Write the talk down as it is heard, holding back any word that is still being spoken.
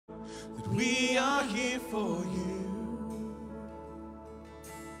that we are here for you.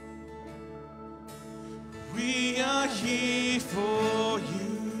 We are here for you.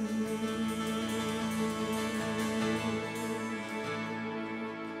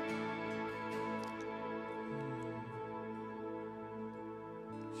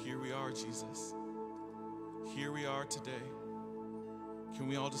 Here we are, Jesus. Here we are today. Can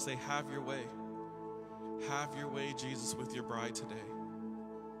we all just say, have your way? Have your way, Jesus, with your bride today.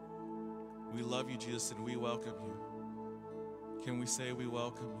 We love you, Jesus, and we welcome you. Can we say we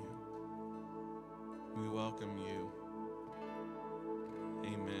welcome you? We welcome you.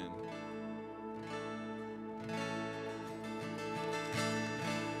 Amen.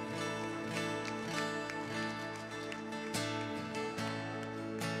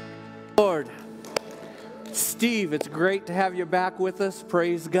 Lord, Steve, it's great to have you back with us.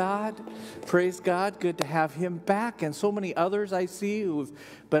 Praise God. Praise God. Good to have him back. And so many others I see who've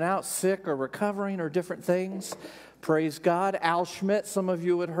been out sick or recovering or different things. Praise God. Al Schmidt, some of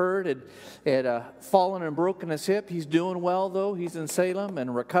you had heard, had fallen and broken his hip. He's doing well, though. He's in Salem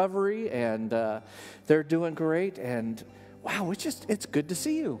and recovery, and they're doing great. And wow, it's good to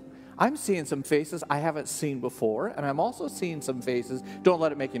see you. I'm seeing some faces I haven't seen before, and I'm also seeing some faces. Don't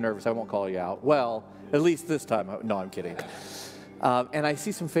let it make you nervous. I won't call you out. Well, at least this time. No, I'm kidding. And I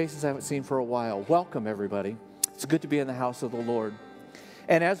see some faces I haven't seen for a while. Welcome, everybody. It's good to be in the house of the Lord.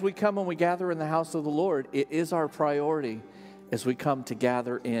 And as we come and we gather in the house of the Lord, it is our priority as we come to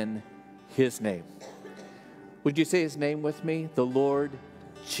gather in His name. Would you say His name with me? The Lord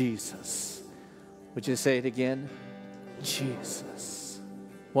Jesus. Would you say it again? Jesus.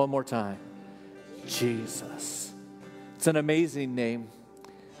 One more time. Jesus. It's an amazing name.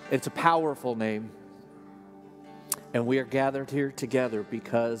 It's a powerful name. And we are gathered here together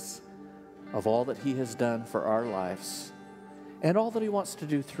because of all that He has done for our lives and all that He wants to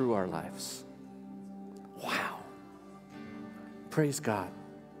do through our lives. Wow. Praise God.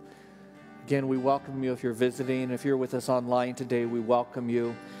 Again, we welcome you if you're visiting. If you're with us online today, we welcome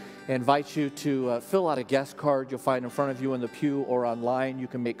you. I invite you to fill out a guest card you'll find in front of you in the pew or online. You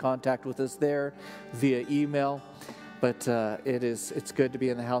can make contact with us there via email. But it's good to be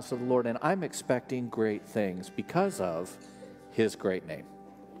in the house of the Lord, and I'm expecting great things because of His great name.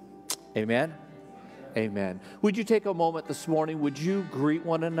 Amen? Amen. Would you take a moment this morning? Would you greet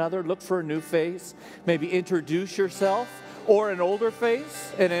one another? Look for a new face. Maybe introduce yourself, or an older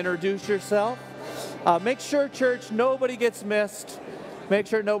face and introduce yourself. Make sure, church, nobody gets missed. Make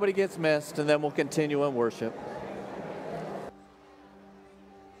sure nobody gets missed, and then we'll continue in worship.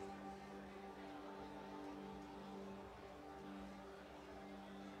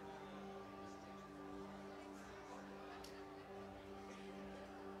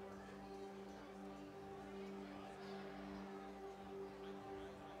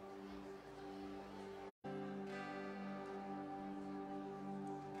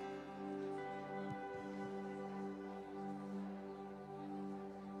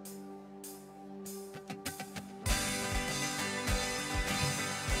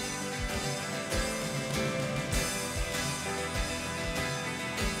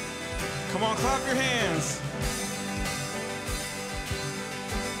 Come on, clap your hands.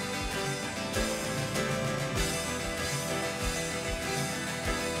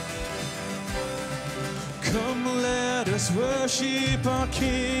 Come, let us worship our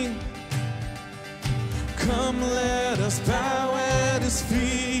King. Come, let us bow at His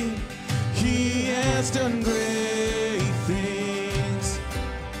feet. He has done great things.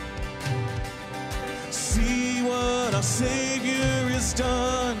 See what our Savior has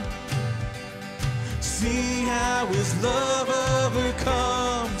done. See how His love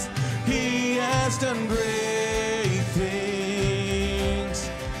overcomes. He has done great things.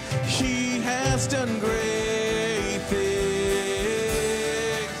 He has done great things.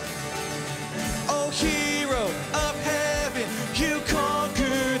 Oh, hero of heaven, you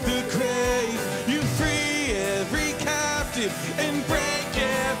conquered the grave. You free every captive and break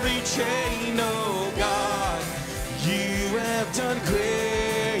every chain. Oh, God, you have done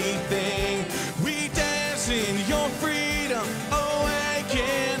great things. We dance in your freedom, awake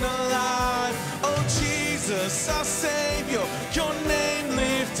and alive. Oh, Jesus, our Savior, your name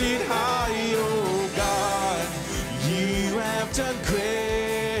lifted high. Oh, God, you have done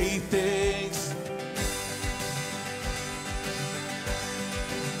great things.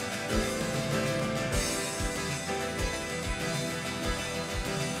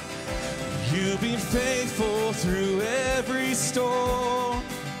 You've been faithful through every storm.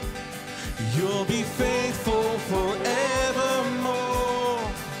 You'll be faithful forevermore.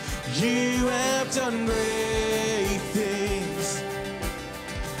 You have done great things.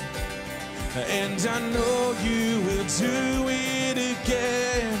 and I know you will do it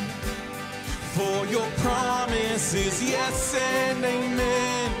again. For your promise is yes and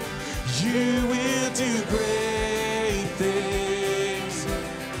amen. You will do great things.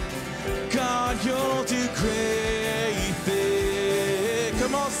 God, you'll do great things.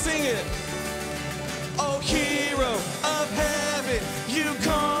 Come on, sing it. Oh, hero of heaven, you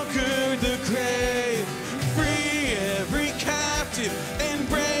conquered the grave. Free every captive and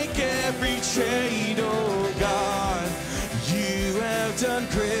break every chain. Oh, God, you have done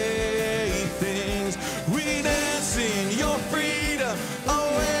great things. We dance in your freedom,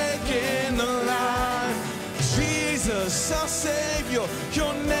 awaken the light. Jesus, our Savior,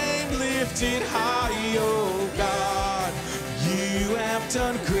 your name lifted high. Oh, God, you have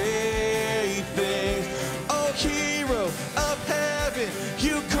done great things. Oh, hero of heaven,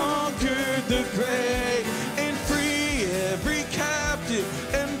 you conquered the grave and free every captive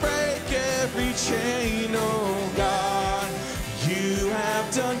and break every chain. Oh, God, you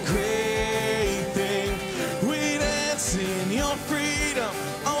have done great things. We dance in your freedom,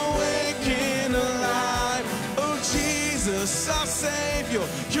 awaken alive. Oh, Jesus, our Savior,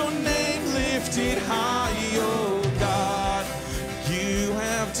 your name lifted high. Oh, God, you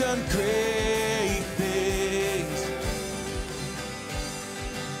have done great things.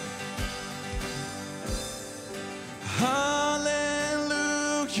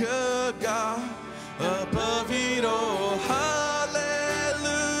 Hallelujah, God, above it all. Hallelujah,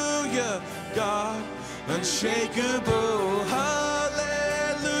 God, unshakable. Hallelujah,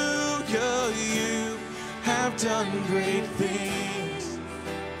 you have done great things.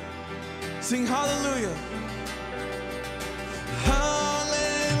 Sing hallelujah.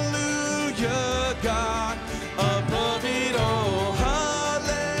 Hallelujah, God, above it all. Hallelujah,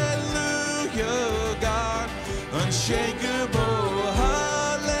 God, unshakable.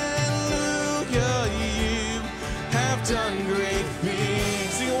 Hallelujah, you have done great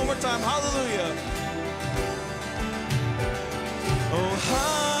things. Sing it one more time. Hallelujah. Oh,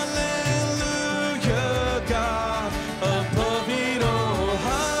 hallelujah, God, above it all.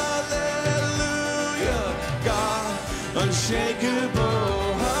 Hallelujah, God,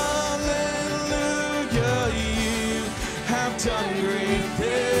 unshakable. Hallelujah, you have done great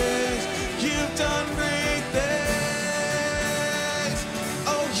things. You've done great things.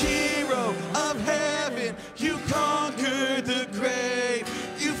 Oh, hero of heaven, you conquered the grave.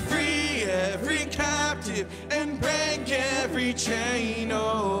 You free every captive and break every chain.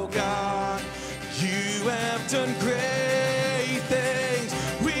 Oh, God, you have done great things.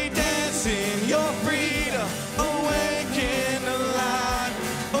 We dance in your freedom, awaken alive.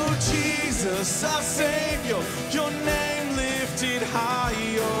 Oh, Jesus, our Savior, your name lifted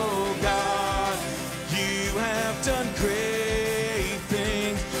high. Oh, God, you have done great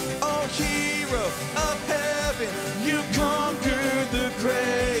things. Oh, hero of heaven, you conquered the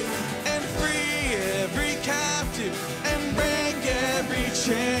grave and free every captive and break every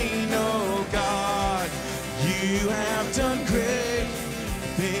chain. Oh, God, you have done great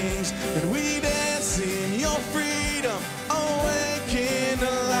things. And we dance in your freedom, awaken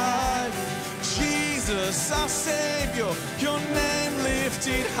alive. Jesus, our Savior, your name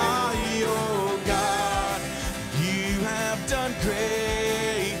lifted high. Oh, God, you have done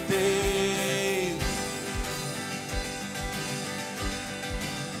great things.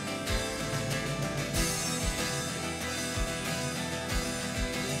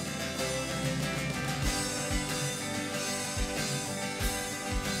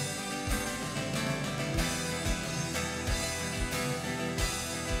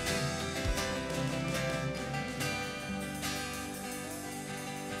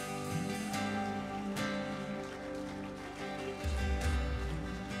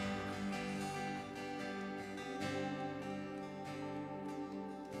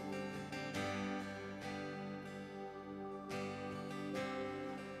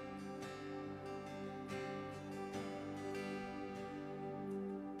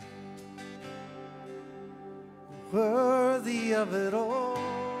 Worthy of it all,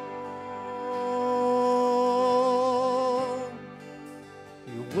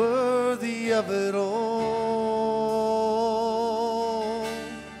 you're worthy of it all.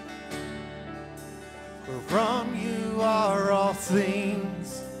 For from you are all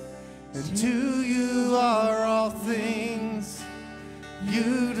things, and to you are all things.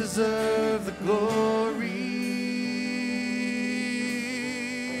 You deserve the glory.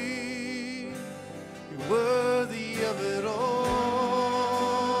 You're worthy of it all.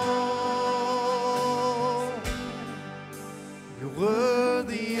 You're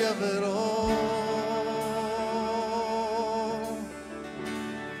worthy of it all.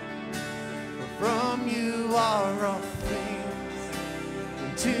 from you are all things,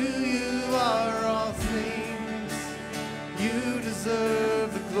 and to you are all things. You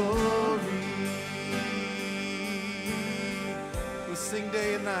deserve the glory. We'll sing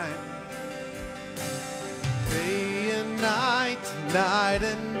day and night. Day and night, night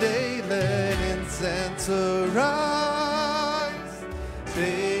and day, let incense arise.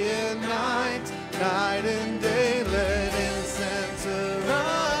 Day and night, night and day, let incense arise.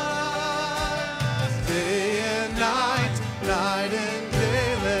 Day and night, night and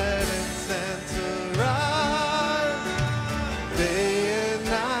day, let incense arise. Day and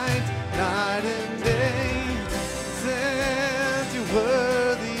night, night and day, since you're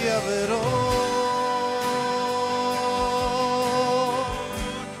worthy of it all.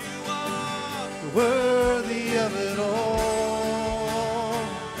 Worthy of it all.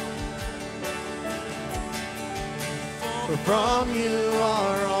 For from you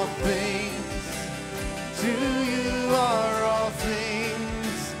are all things, to you are all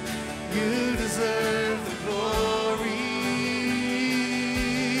things. You deserve the glory.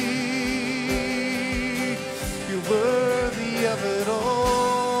 You're worthy of it all.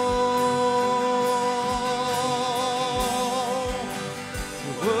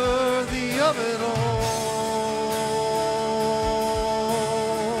 You're worthy of it all.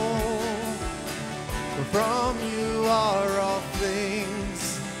 For from you are all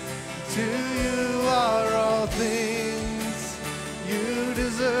things, to you are all things. You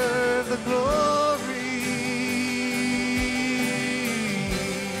deserve the glory.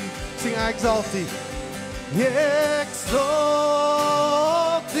 Sing, I exalt thee.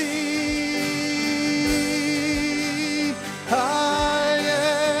 Exalt thee. I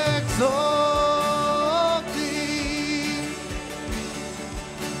exalt thee.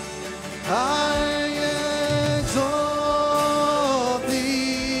 I exalt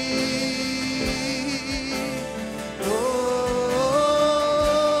thee. Oh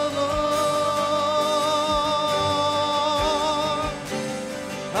Lord,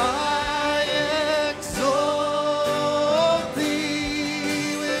 I exalt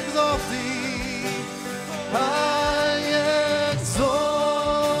thee. We exalt thee. I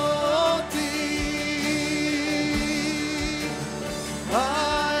exalt thee. I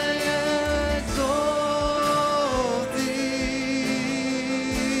exalt thee,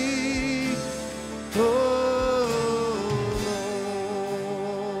 oh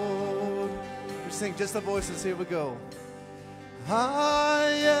Lord. We sing just the voices. Here we go.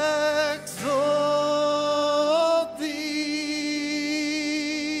 I exalt thee.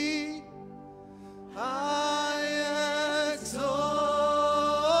 I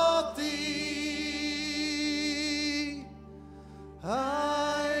exalt thee.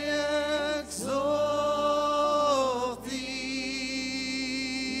 I exalt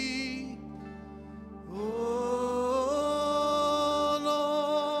thee, oh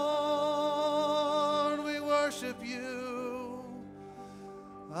Lord, we worship you.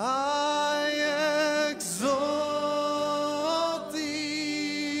 I exalt thee.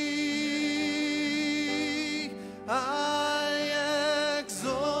 I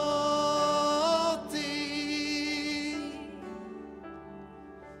exalt thee.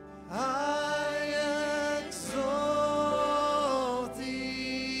 I exalt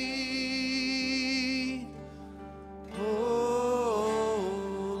thee, oh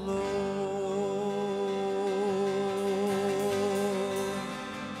Lord.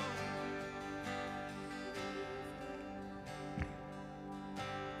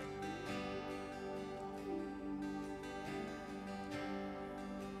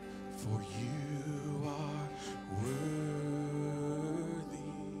 For you are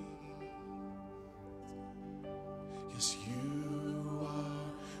worthy. Yes, you are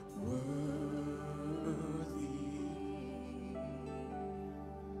worthy.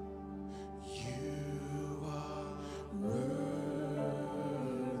 You are worthy.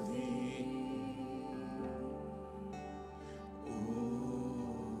 Oh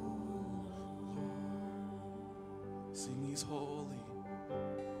Lord. Sing, he's holy.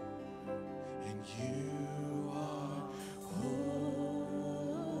 And you are holy.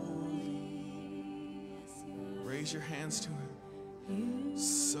 Raise your hands to him.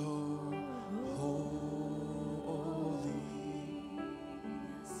 So holy.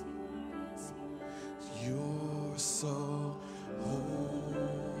 You're so holy.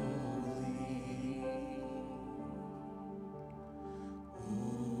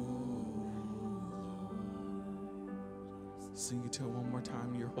 Sing it to him one more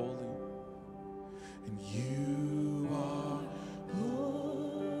time. You're holy. And you are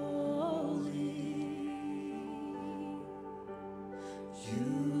holy.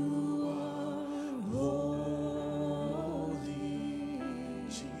 You are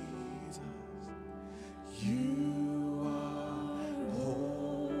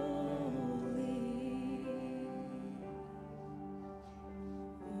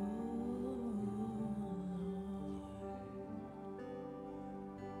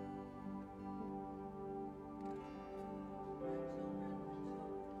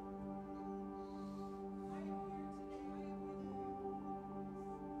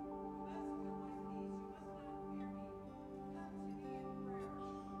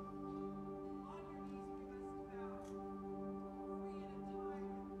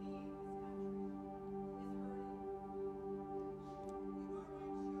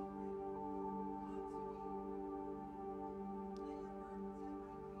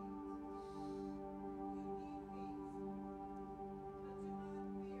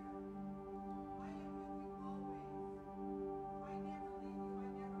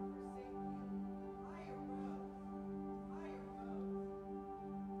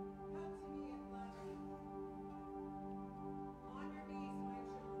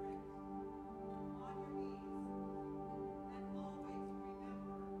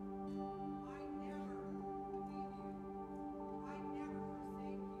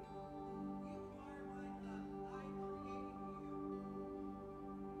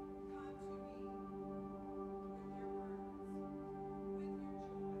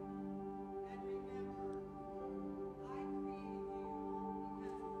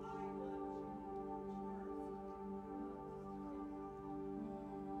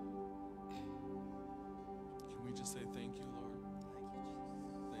we just say thank you, Lord.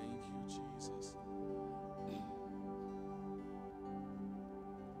 Thank you, Jesus.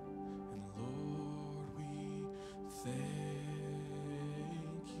 And Lord, we thank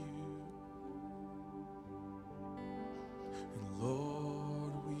you. And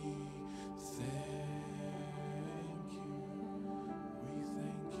Lord, we thank you. We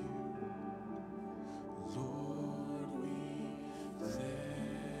thank you. Lord, we thank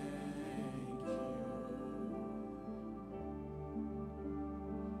you.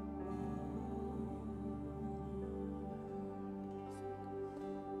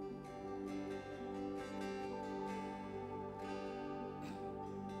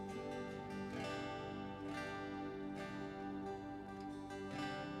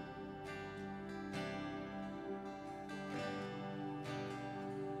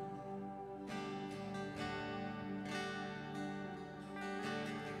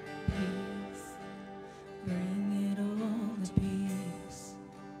 Peace, bring it all to peace.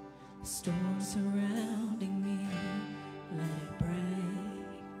 Storm surrounding me, let it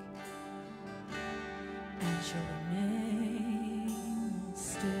break. As you remain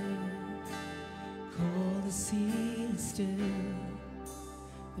still, call the sea to still,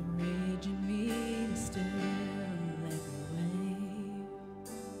 the rage in me to still, every wave.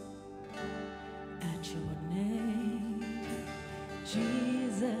 At your name,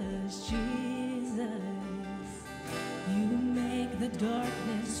 Jesus, Jesus, you make the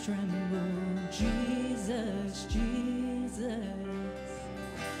darkness tremble. Jesus, Jesus,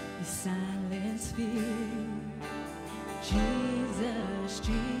 you silence fear. Jesus,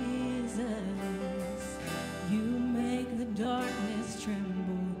 Jesus, you make the darkness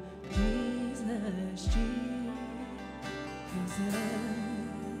tremble. Jesus, Jesus,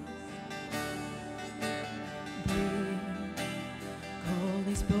 breathe. Call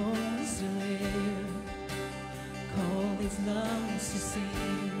these bones to live. Call these lungs to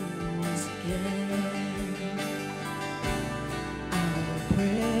sing once again. Our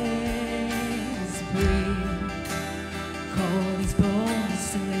praise breathe. Call these bones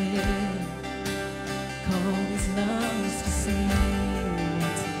to live. Call these lungs to sing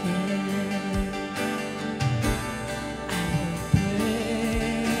once again. Our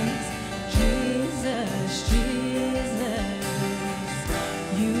praise, Jesus, Jesus,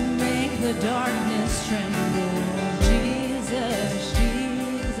 you make the darkness tremble. Jesus,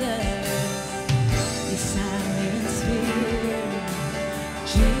 Jesus, you silence fear.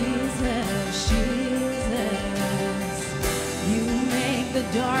 Jesus, Jesus, you make the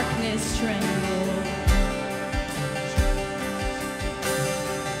darkness tremble.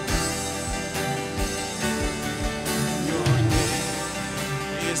 Your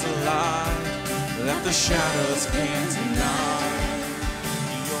name is a light that the shadows can't deny.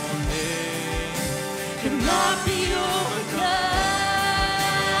 Your name cannot be overcome.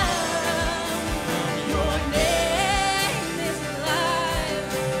 Your name is alive,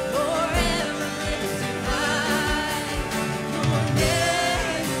 forever lifted high. Your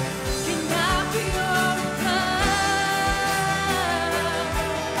name cannot be overcome.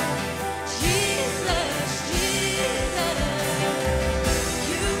 Jesus, Jesus,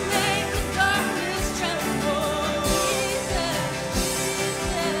 you make the darkness tremble. Jesus,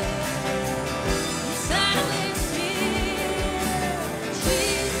 Jesus, you silence fear.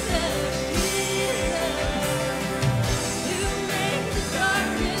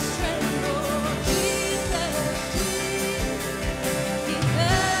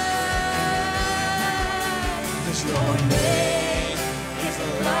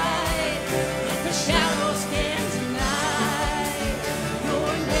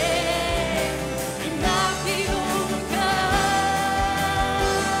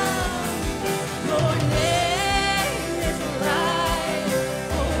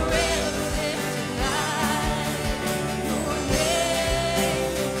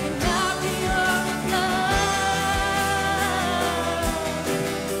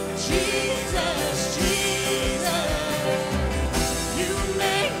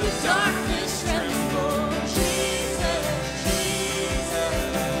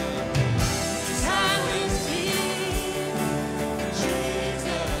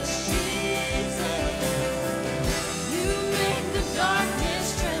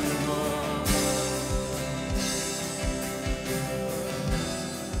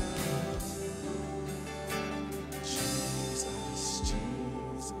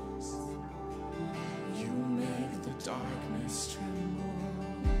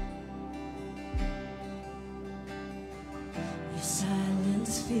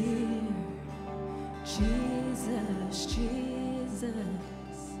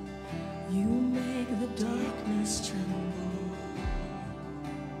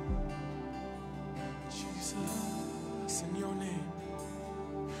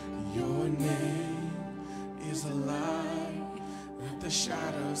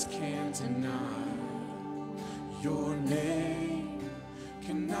 eyes can't deny. Your name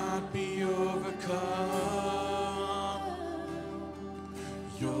cannot be overcome.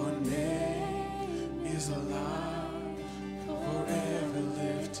 Your name is alive, forever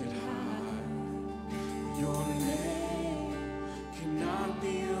lifted high. Your name cannot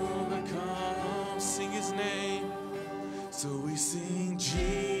be overcome. Sing his name. So we sing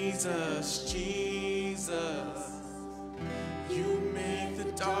Jesus, Jesus. You make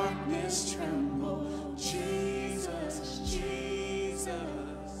the darkness tremble. Jesus, Jesus.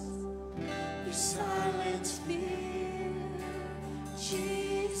 You silence fear.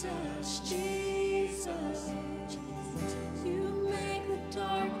 Jesus, Jesus, Jesus. You make the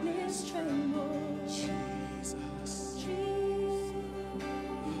darkness tremble. Jesus.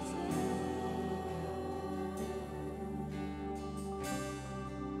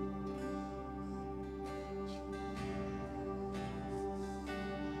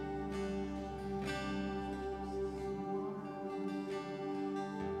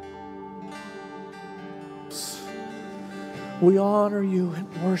 We honor you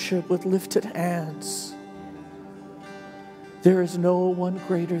and worship with lifted hands. There is no one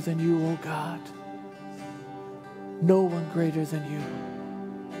greater than you, O God. No one greater than you.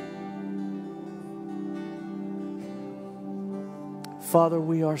 Father,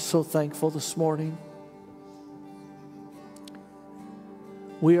 we are so thankful this morning.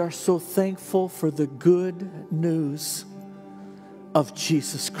 We are so thankful for the good news of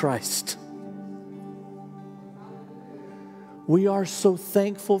Jesus Christ. We are so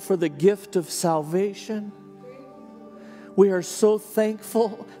thankful for the gift of salvation. We are so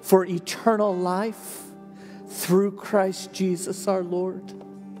thankful for eternal life through Christ Jesus our Lord.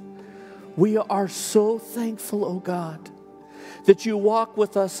 We are so thankful, oh God, that you walk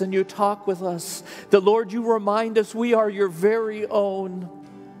with us and you talk with us. That, Lord, you remind us we are your very own.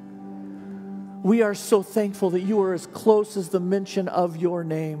 We are so thankful that you are as close as the mention of your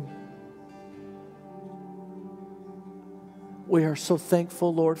name. We are so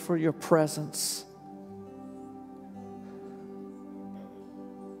thankful, Lord, for your presence,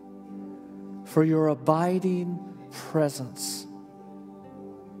 for your abiding presence.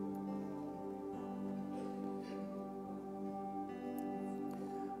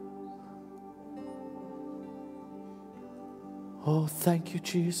 Oh, thank you,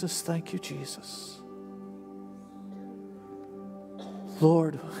 Jesus. Thank you, Jesus.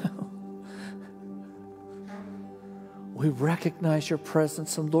 Lord, we recognize your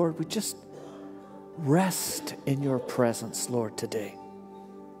presence, and Lord, we just rest in your presence, Lord, today.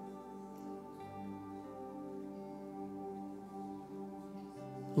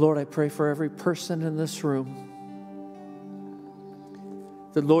 Lord, I pray for every person in this room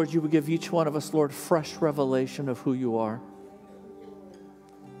that, Lord, you would give each one of us, Lord, fresh revelation of who you are.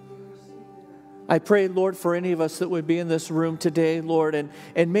 I pray, Lord, for any of us that would be in this room today, Lord, and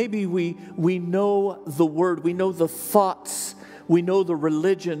maybe we know the word, we know the thoughts, we know the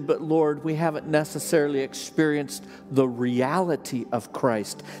religion, but Lord, we haven't necessarily experienced the reality of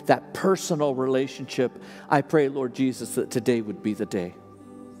Christ, that personal relationship. I pray, Lord Jesus, that today would be the day.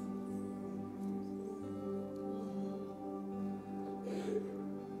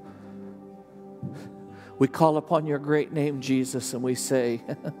 We call upon your great name, Jesus, and we say,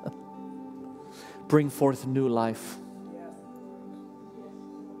 bring forth new life.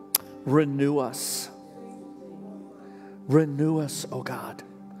 Renew us. Renew us, oh God.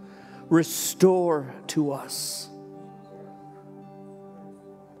 Restore to us.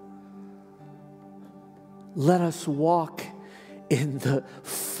 Let us walk in the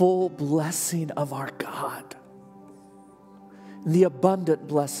full blessing of our God, the abundant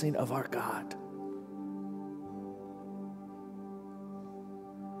blessing of our God.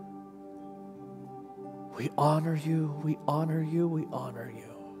 We honor you, we honor you, we honor you.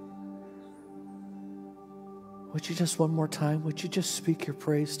 Would you just one more time, would you just speak your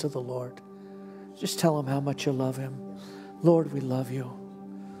praise to the Lord? Just tell him how much you love him. Lord, we love you.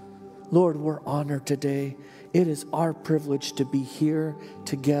 Lord, we're honored today. It is our privilege to be here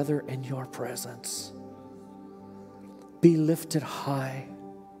together in your presence. Be lifted high.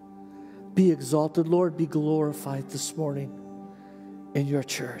 Be exalted. Lord, be glorified this morning in your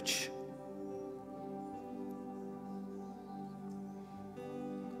church.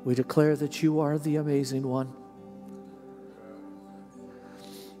 We declare that you are the amazing one,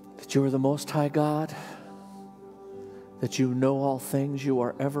 that you are the Most High God, that you know all things, you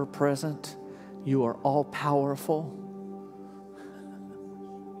are ever present, you are all powerful,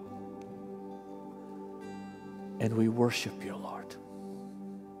 and we worship you, Lord.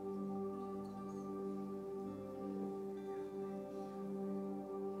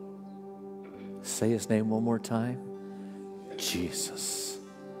 Say his name one more time. Jesus.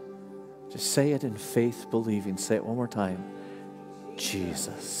 Just say it in faith, believing. Say it one more time.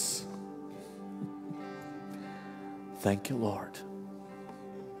 Jesus. Thank you, Lord.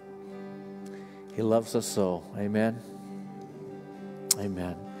 He loves us so. Amen.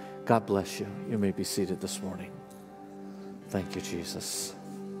 Amen. God bless you. You may be seated this morning. Thank you, Jesus.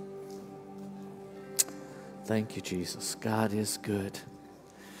 Thank you, Jesus. God is good.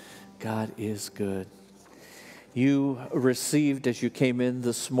 God is good. You received, as you came in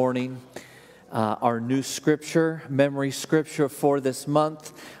this morning, our new scripture, memory scripture for this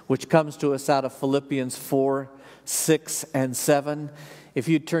month, which comes to us out of Philippians 4, 6, and 7. If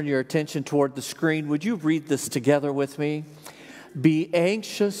you'd turn your attention toward the screen, would you read this together with me? Be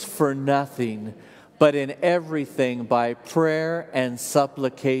anxious for nothing, but in everything by prayer and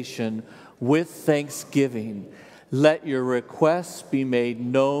supplication with thanksgiving, let your requests be made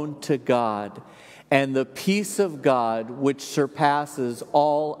known to God, and the peace of God, which surpasses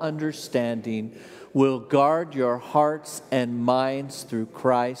all understanding, will guard your hearts and minds through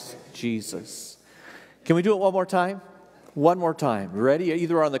Christ Jesus. Can we do it one more time? One more time. Ready?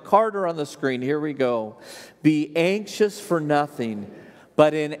 Either on the card or on the screen. Here we go. Be anxious for nothing,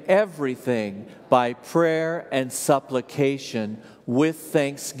 but in everything by prayer and supplication with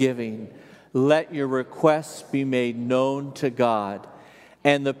thanksgiving, let your requests be made known to God,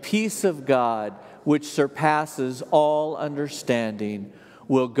 and the peace of God, which surpasses all understanding,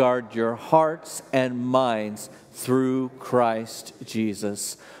 will guard your hearts and minds through Christ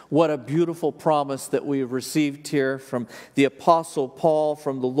Jesus. What a beautiful promise that we have received here from the Apostle Paul,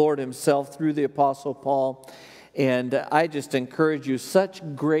 from the Lord himself through the Apostle Paul. And I just encourage you, such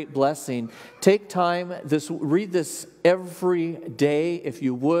great blessing. Take time, read this every day if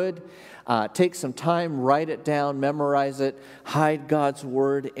you would. Take some time, write it down, memorize it, hide God's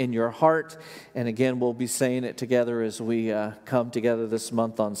word in your heart. And again, we'll be saying it together as we come together this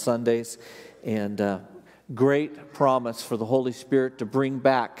month on Sundays. And great promise for the Holy Spirit to bring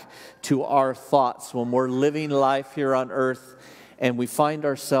back to our thoughts when we're living life here on earth and we find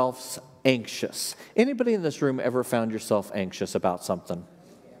ourselves anxious. Anybody in this room ever found yourself anxious about something?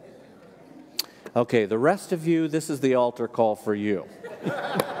 Okay, the rest of you, this is the altar call for you.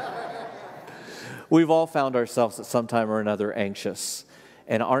 We've all found ourselves at some time or another anxious.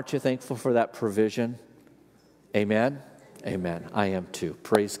 And aren't you thankful for that provision? Amen? Amen. I am too.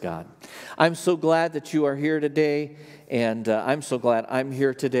 Praise God. I'm so glad that you are here today, and I'm so glad I'm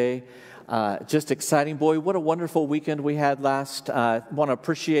here today. Just exciting. Boy, what a wonderful weekend we had last. I want to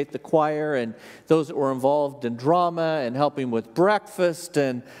appreciate the choir and those that were involved in drama and helping with breakfast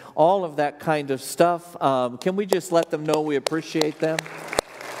and all of that kind of stuff. Can we just let them know we appreciate them?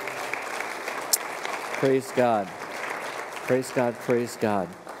 Praise God. Praise God. Praise God.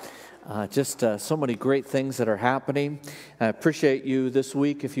 Just so many great things that are happening. I appreciate you this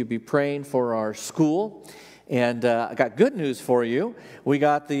week if you'd be praying for our school. And I got good news for you. We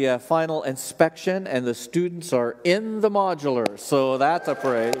got the final inspection, and the students are in the modular. So that's a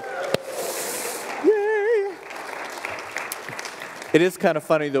praise. Yay! It is kind of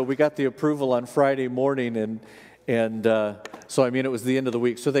funny, though. We got the approval on Friday morning, and so, I mean, it was the end of the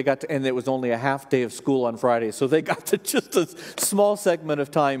week. So they got to, and it was only a half day of school on Friday. So they got to just a small segment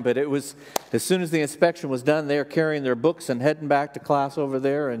of time. But it was, as soon as the inspection was done, they were carrying their books and heading back to class over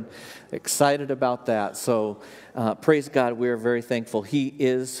there and excited about that. So praise God, we are very thankful. He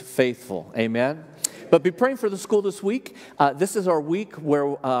is faithful. Amen. But be praying for the school this week. This is our week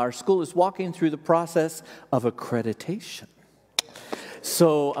where our school is walking through the process of accreditation.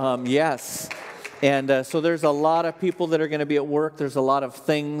 So, yes. And so there's a lot of people that are going to be at work. There's a lot of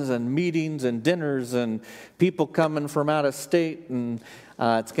things and meetings and dinners and people coming from out of state. And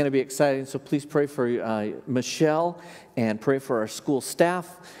it's going to be exciting. So please pray for Michelle and pray for our school staff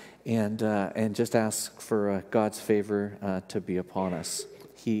and just ask for God's favor to be upon us.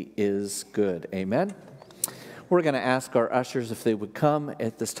 He is good. Amen. We're going to ask our ushers if they would come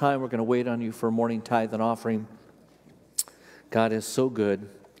at this time. We're going to wait on you for morning tithe and offering. God is so good.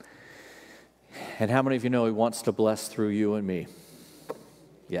 And how many of you know He wants to bless through you and me?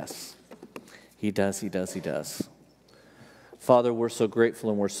 Yes. He does, He does, He does. Father, we're so grateful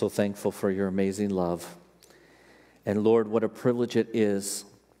and we're so thankful for your amazing love. And Lord, what a privilege it is,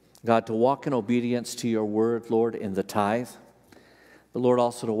 God, to walk in obedience to your word, Lord, in the tithe. But Lord,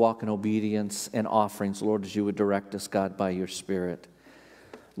 also to walk in obedience and offerings, Lord, as you would direct us, God, by your Spirit.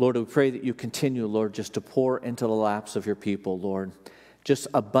 Lord, we pray that you continue, Lord, just to pour into the laps of your people, Lord. Just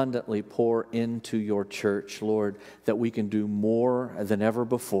abundantly pour into your church, Lord, that we can do more than ever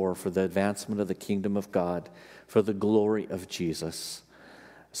before for the advancement of the kingdom of God, for the glory of Jesus.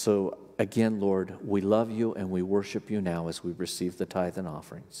 So again, Lord, we love you and we worship you now as we receive the tithe and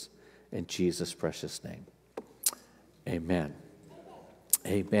offerings. In Jesus' precious name. Amen.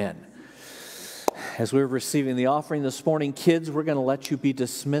 Amen. As we're receiving the offering this morning, kids, we're going to let you be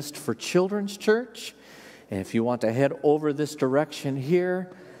dismissed for Children's Church. And if you want to head over this direction here,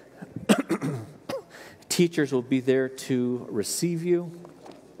 teachers will be there to receive you.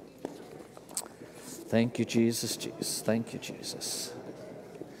 Thank you, Jesus. Thank you, Jesus.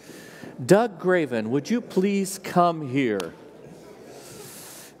 Doug Graven, would you please come here?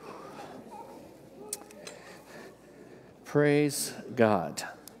 Praise God.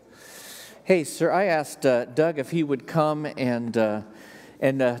 Hey, sir, I asked Doug if he would come and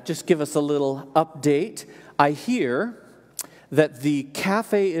just give us a little update. I hear that the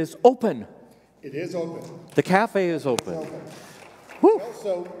cafe is open. It is open. The cafe is open. It's open. Whew. Well,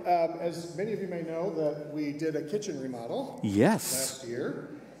 so, as many of you may know, that we did a kitchen remodel Yes. last year,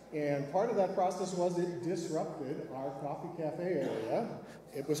 and part of that process was it disrupted our coffee cafe area.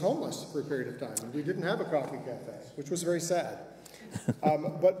 It was homeless for a period of time, and we didn't have a coffee cafe, which was very sad.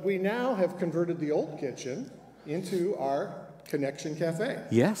 But we now have converted the old kitchen into our Connection Cafe.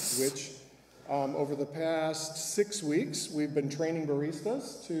 Yes. Which, over the past 6 weeks, we've been training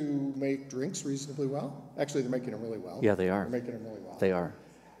baristas to make drinks reasonably well. Actually, they're making them really well. Yeah, they are. They're making them really well. They are.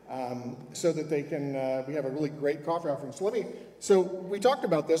 So that they can, we have a really great coffee offering. So we talked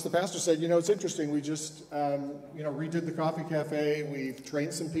about this. The pastor said, it's interesting. We just, redid the coffee cafe. We've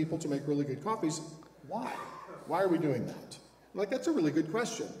trained some people to make really good coffees. Why? Why are we doing that? I'm like, that's a really good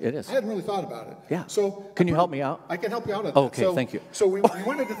question. It is. I hadn't really thought about it. Yeah. So can you help me out? I can help you out on that. Okay, thank you. So we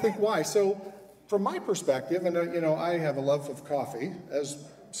wanted to think why. So from my perspective, and I have a love of coffee, as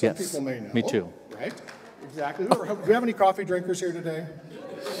some Yes, people may know. me too. Right? Exactly. Do we have any coffee drinkers here today?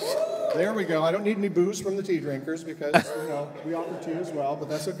 There we go. I don't need any booze from the tea drinkers because, we offer tea as well, but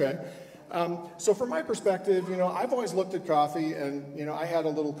that's okay. So from my perspective, I've always looked at coffee and, I had a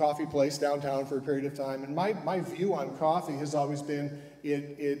little coffee place downtown for a period of time. And my view on coffee has always been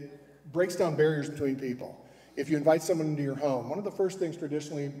it breaks down barriers between people. If you invite someone into your home, one of the first things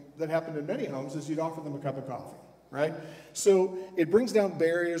traditionally that happened in many homes is you'd offer them a cup of coffee, right? So it brings down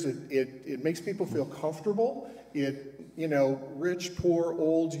barriers. It makes people feel comfortable. Rich, poor,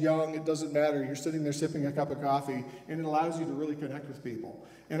 old, young, it doesn't matter. You're sitting there sipping a cup of coffee, and it allows you to really connect with people.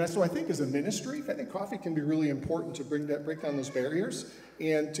 And so I think as a ministry, I think coffee can be really important to break down those barriers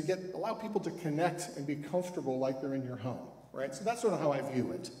and to allow people to connect and be comfortable like they're in your home, right? So that's sort of how I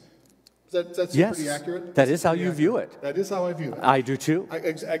view it. That's Yes, pretty accurate? that is how you view it. That is how I view it. I do too.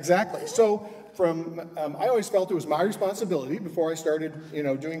 Exactly. So I always felt it was my responsibility before I started,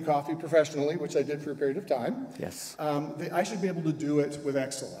 doing coffee professionally, which I did for a period of time. Yes. That I should be able to do it with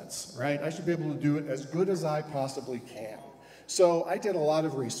excellence, right? I should be able to do it as good as I possibly can. So I did a lot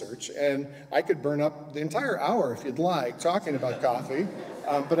of research, and I could burn up the entire hour if you'd like talking about coffee,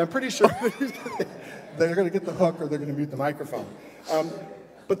 but I'm pretty sure they're going to get the hook or they're going to mute the microphone.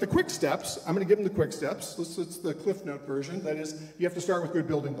 But the quick steps, I'm going to give them the quick steps. It's the Cliff Note version. That is, you have to start with good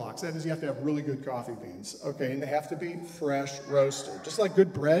building blocks. That is, you have to have really good coffee beans, okay? And they have to be fresh roasted. Just like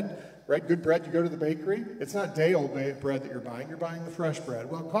good bread, right? Good bread, you go to the bakery. It's not day-old bread that you're buying. You're buying the fresh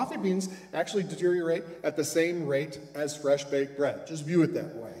bread. Well, coffee beans actually deteriorate at the same rate as fresh baked bread. Just view it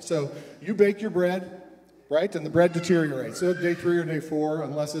that way. So you bake your bread, right? And the bread deteriorates. So day 3 or day 4,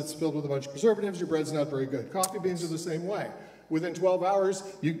 unless it's filled with a bunch of preservatives, your bread's not very good. Coffee beans are the same way. Within 12 hours,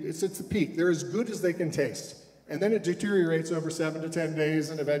 it's at the peak. They're as good as they can taste. And then it deteriorates over 7 to 10 days,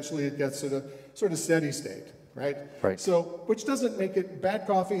 and eventually it gets to a sort of steady state, right? Right. So, which doesn't make it bad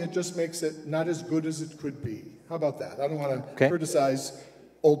coffee, it just makes it not as good as it could be. How about that? I don't want to criticize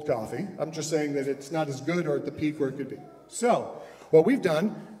old coffee. I'm just saying that it's not as good or at the peak where it could be. So, what we've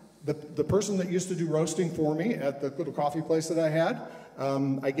done, the person that used to do roasting for me at the little coffee place that I had,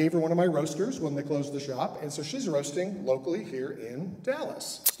 I gave her one of my roasters when they closed the shop, and so she's roasting locally here in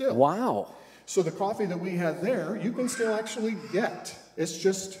Dallas still. Wow. So the coffee that we had there, you can still actually get. It's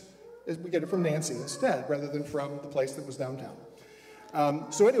just, we get it from Nancy instead, rather than from the place that was downtown.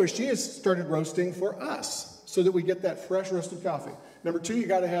 So anyway, she has started roasting for us, so that we get that fresh roasted coffee. Number 2, if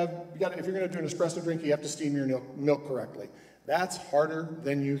you're going to do an espresso drink, you have to steam your milk correctly. That's harder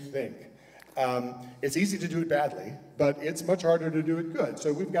than you think. It's easy to do it badly, but it's much harder to do it good.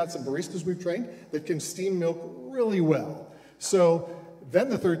 So we've got some baristas we've trained that can steam milk really well. So then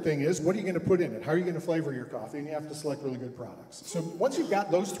the third thing is, what are you going to put in it? How are you going to flavor your coffee? And you have to select really good products. So once you've got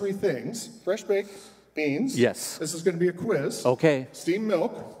those 3 things, fresh baked beans. Yes. This is going to be a quiz. Okay. Steam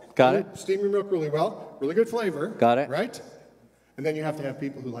milk. Got it. Steam your milk really well. Really good flavor. Got it. Right? And then you have to have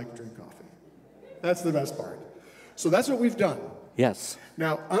people who like to drink coffee. That's the best part. So that's what we've done. Yes.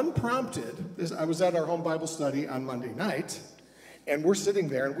 Now, unprompted, I was at our home Bible study on Monday night, and we're sitting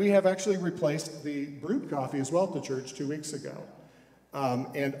there, and we have actually replaced the brewed coffee as well at the church 2 weeks ago.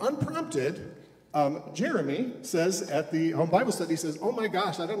 And unprompted, Jeremy says at the home Bible study, he says, "Oh my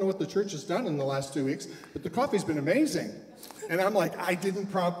gosh, I don't know what the church has done in the last 2 weeks, but the coffee's been amazing." And I'm like, I didn't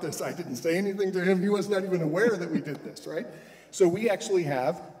prompt this. I didn't say anything to him. He was not even aware that we did this, right? So we actually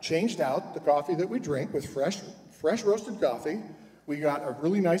have changed out the coffee that we drink with fresh roasted coffee. We got a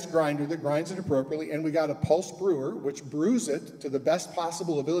really nice grinder that grinds it appropriately, and we got a pulse brewer, which brews it to the best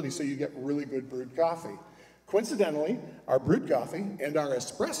possible ability so you get really good brewed coffee. Coincidentally, our brewed coffee and our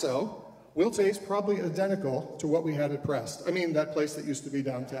espresso will taste probably identical to what we had at Prest. I mean, that place that used to be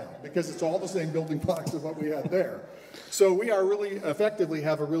downtown, because it's all the same building blocks of what we had there. So we are really effectively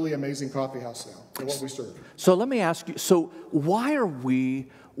have a really amazing coffee house now in what we serve. So let me ask you, so why are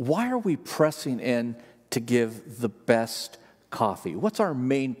we pressing in to give the best coffee? What's our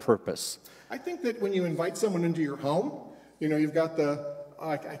main purpose? I think that when you invite someone into your home, you know, you've got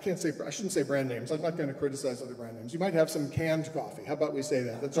I shouldn't say brand names. I'm not going to criticize other brand names. You might have some canned coffee. How about we say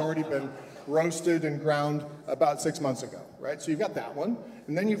that? That's already been roasted and ground about 6 months ago, right? So you've got that one.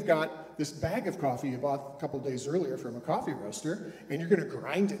 And then you've got this bag of coffee you bought a couple days earlier from a coffee roaster, and you're going to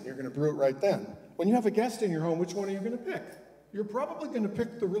grind it, and you're going to brew it right then. When you have a guest in your home, which one are you going to pick? You're probably going to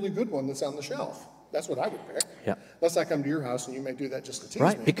pick the really good one that's on the shelf. That's what I would pick. Yeah. Unless I come to your house and you may do that just to tease me.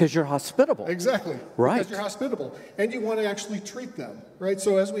 Right, because you're hospitable. Exactly. Right. Because you're hospitable. And you want to actually treat them, right?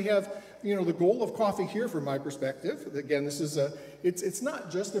 So as we have, you know, the goal of coffee here from my perspective, again, this is it's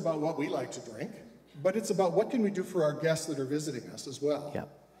not just about what we like to drink, but it's about what can we do for our guests that are visiting us as well. Yeah.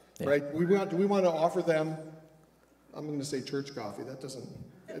 Right? Do we want to offer them, I'm going to say church coffee.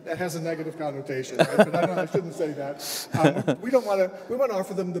 That has a negative connotation, right? But I shouldn't say that. We want to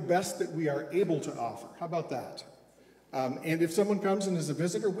offer them the best that we are able to offer. How about that? And if someone comes in as a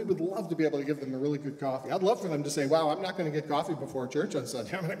visitor, we would love to be able to give them a really good coffee. I'd love for them to say, wow, I'm not going to get coffee before church on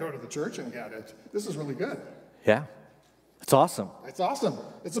Sunday. I'm going to go to the church and get it. This is really good. Yeah. It's awesome. It's awesome.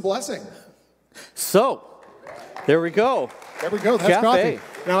 It's a blessing. So, there we go. There we go. That's Cafe. coffee.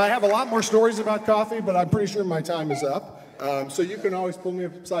 Now, I have a lot more stories about coffee, but I'm pretty sure my time is up. So you can always pull me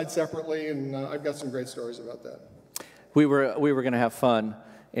aside separately, and I've got some great stories about that. We were going to have fun,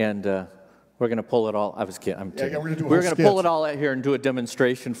 and we're going to pull it all. I was kidding. I'm kidding. Yeah, we're going to do a We're whole going to skit. pull it all out here and do a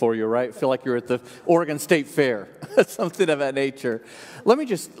demonstration for you, right? Feel like you're at the Oregon State Fair, something of that nature. Let me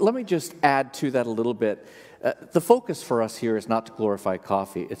just add to that a little bit. The focus for us here is not to glorify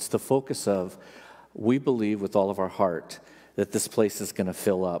coffee. It's the focus of we believe with all of our heart that this place is going to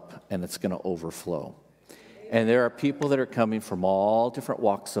fill up and it's going to overflow. And there are people that are coming from all different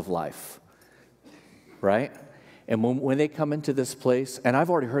walks of life, right? And when they come into this place, and I've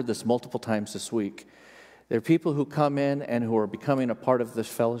already heard this multiple times this week, there are people who come in and who are becoming a part of this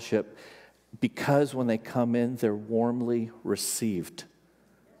fellowship because when they come in, they're warmly received.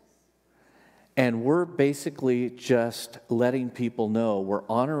 And we're basically just letting people know, we're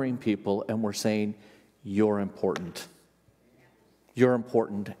honoring people, and we're saying, you're important. You're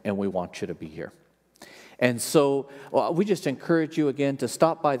important, and we want you to be here. And so we just encourage you again to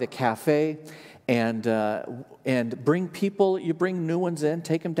stop by the cafe and bring people. You bring new ones in,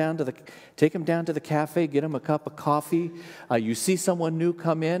 take them down to the cafe, get them a cup of coffee. You see someone new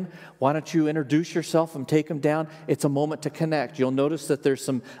come in, why don't you introduce yourself and take them down? It's a moment to connect. You'll notice that there's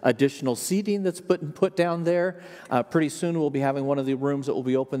some additional seating that's put down there. Pretty soon we'll be having one of the rooms that will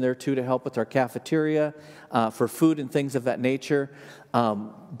be open there too to help with our cafeteria for food and things of that nature.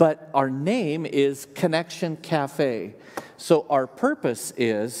 But our name is Connection Cafe. So our purpose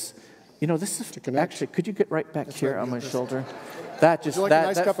is, you know, this is actually, could you get right back here on my shoulder? That just, Would you like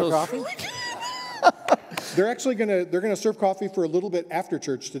a nice cup of coffee? They're actually they're gonna serve coffee for a little bit after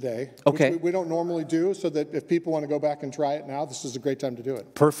church today. Okay. Which we don't normally do, so that if people want to go back and try it now, this is a great time to do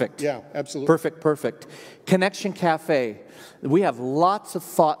it. Perfect. Yeah, absolutely. Perfect. Connection Cafe. We have lots of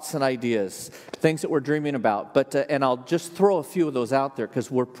thoughts and ideas, things that we're dreaming about. But and I'll just throw a few of those out there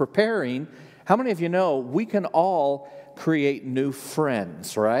because we're preparing. How many of you know we can all create new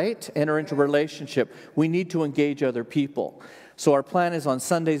friends, right? Enter into relationship. We need to engage other people. So our plan is on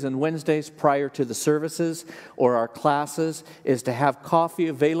Sundays and Wednesdays prior to the services or our classes is to have coffee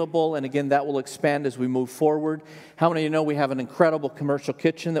available. And again, that will expand as we move forward. How many of you know we have an incredible commercial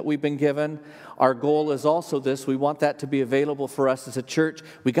kitchen that we've been given? Our goal is also this. We want that to be available for us as a church.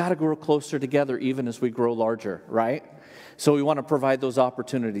 We got to grow closer together even as we grow larger, right? So we want to provide those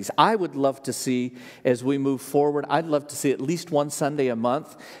opportunities. I would love to see, as we move forward, I'd love to see at least one Sunday a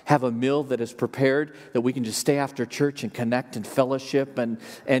month have a meal that is prepared that we can just stay after church and connect and fellowship and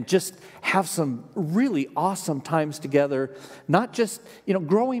just have some really awesome times together. Not just,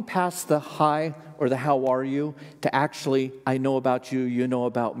 growing past the hi or the how are you to actually, I know about you, you know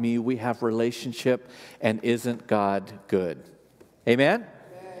about me, we have relationship, and isn't God good? Amen?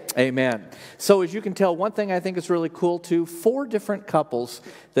 Amen. So as you can tell, one thing I think is really cool too, 4 different couples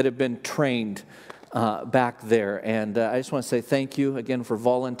that have been trained back there. And I just want to say thank you again for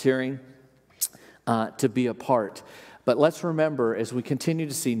volunteering to be a part. But let's remember, as we continue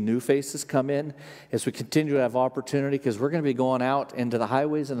to see new faces come in, as we continue to have opportunity, because we're going to be going out into the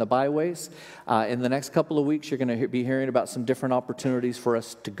highways and the byways, in the next couple of weeks, you're going to be hearing about some different opportunities for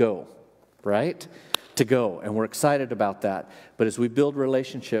us to go, right? To go, and we're excited about that. But as we build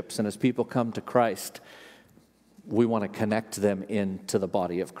relationships and as people come to Christ, we want to connect them into the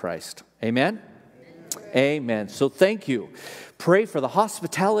body of Christ. Amen? Amen. So thank you. Pray for the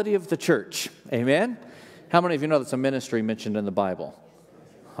hospitality of the church. Amen? How many of you know that's a ministry mentioned in the Bible?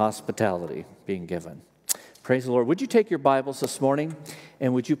 Hospitality being given. Praise the Lord. Would you take your Bibles this morning,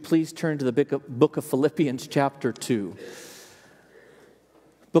 and would you please turn to the book of Philippians chapter 2.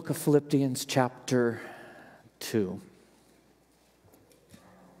 Book of Philippians chapter 2.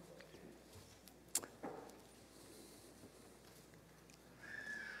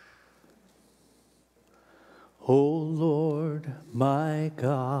 O Lord, my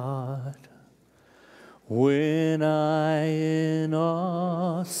God, when I in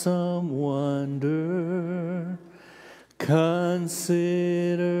awesome wonder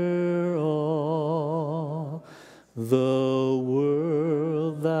consider all the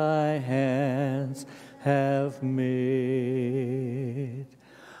world thy hands have made,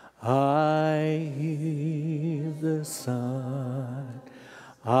 I hear the sun,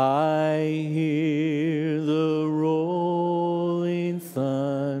 I hear the rolling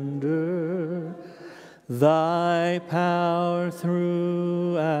thunder, thy power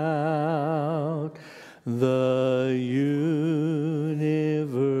throughout the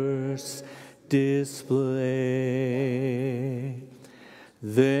universe display.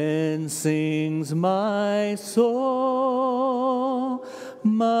 Then sings my soul,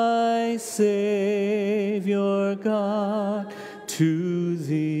 my Savior God, to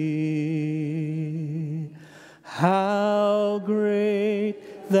thee. How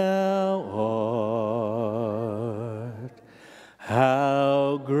great thou art,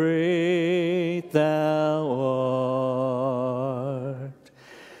 how great thou art.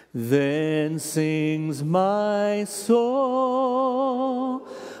 Then sings my soul,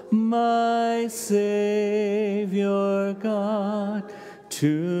 my Savior God,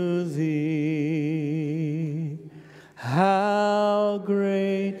 to thee. How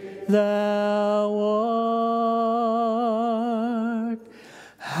great thou art,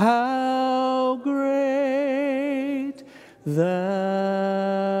 how great thou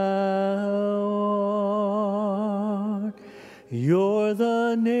art. You're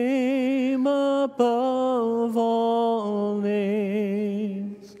the name above all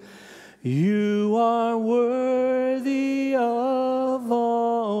names. You are worthy of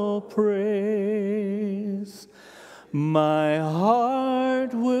all praise. My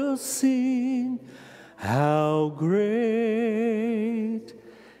heart will sing, how great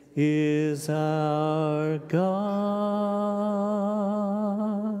is our God.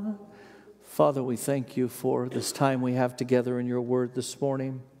 Father, we thank you for this time we have together in your word this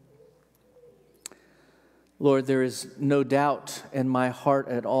morning. Lord, there is no doubt in my heart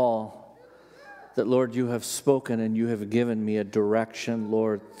at all that, Lord, you have spoken and you have given me a direction,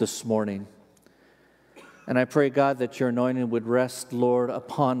 Lord, this morning. And I pray, God, that your anointing would rest, Lord,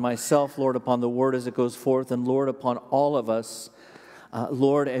 upon myself, Lord, upon the word as it goes forth, and, Lord, upon all of us,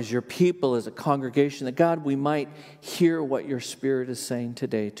 Lord, as your people, as a congregation, that, God, we might hear what your Spirit is saying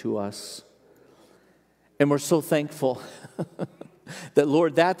today to us. And we're so thankful that,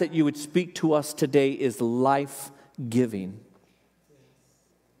 Lord, that you would speak to us today is life-giving.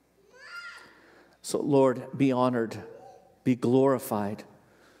 So, Lord, be honored, be glorified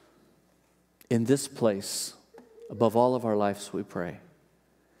in this place, above all of our lives, we pray.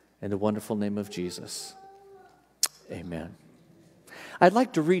 In the wonderful name of Jesus, amen. I'd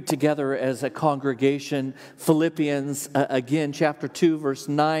like to read together as a congregation Philippians, again, chapter 2, verse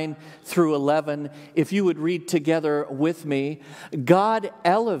 9 through 11. If you would read together with me. God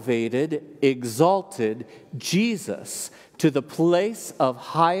elevated, exalted Jesus to the place of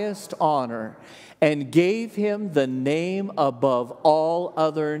highest honor and gave him the name above all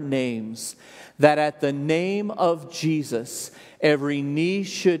other names, that at the name of Jesus, every knee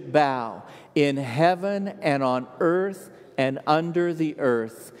should bow in heaven and on earth and under the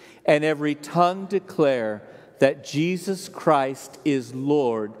earth, and every tongue declare that Jesus Christ is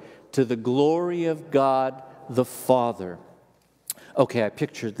Lord, to the glory of God the Father. Okay, I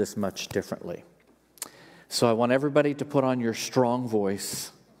pictured this much differently. So I want everybody to put on your strong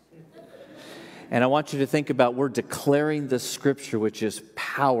voice. And I want you to think about, we're declaring this scripture, which is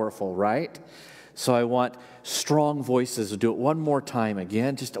powerful, right? So I want strong voices. Do it one more time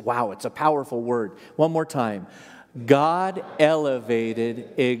again. Just, wow, it's a powerful word. One more time. God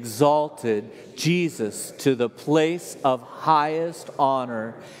elevated, exalted Jesus to the place of highest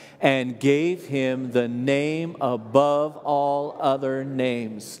honor and gave him the name above all other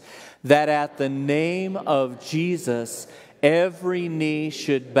names, that at the name of Jesus every knee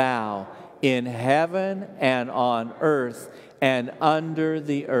should bow in heaven and on earth and under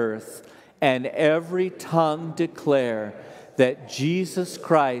the earth, and every tongue declare that Jesus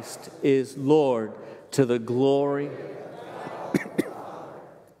Christ is Lord, to the glory.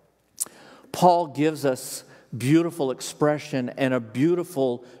 Paul gives us beautiful expression and a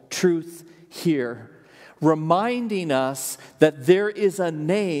beautiful truth here, reminding us that there is a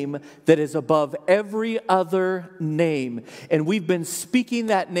name that is above every other name. And we've been speaking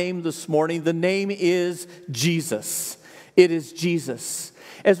that name this morning. The name is Jesus. It is Jesus.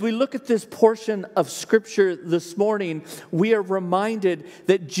 As we look at this portion of Scripture this morning, we are reminded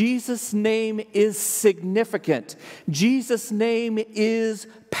that Jesus' name is significant. Jesus' name is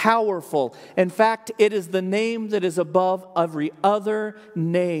powerful. In fact, it is the name that is above every other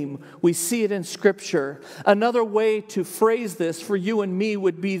name. We see it in Scripture. Another way to phrase this for you and me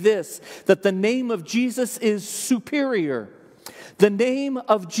would be this, that the name of Jesus is superior. The name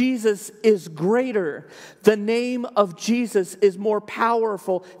of Jesus is greater. The name of Jesus is more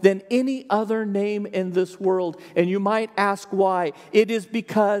powerful than any other name in this world. And you might ask why. It is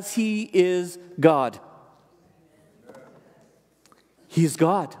because he is God. He's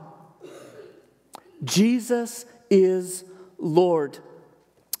God. Jesus is Lord.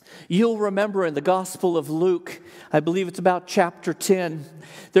 You'll remember in the Gospel of Luke, I believe it's about chapter 10,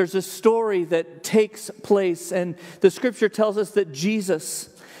 there's a story that takes place, and the Scripture tells us that Jesus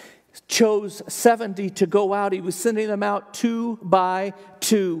chose 70 to go out. He was sending them out 2 by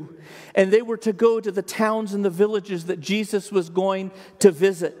 2, and they were to go to the towns and the villages that Jesus was going to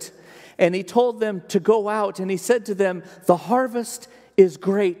visit. And he told them to go out, and he said to them, "The harvest is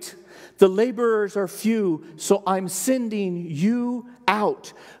great. The laborers are few, so I'm sending you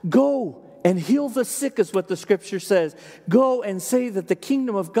out. Go and heal the sick," is what the Scripture says. Go and say that the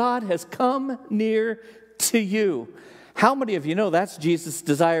kingdom of God has come near to you. How many of you know that's Jesus'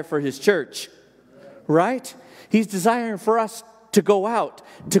 desire for his church? Right? He's desiring for us to go out,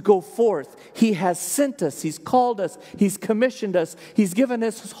 to go forth. He has sent us. He's called us. He's commissioned us. He's given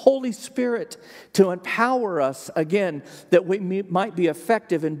us His Holy Spirit to empower us, again, that we might be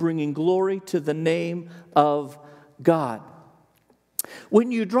effective in bringing glory to the name of God.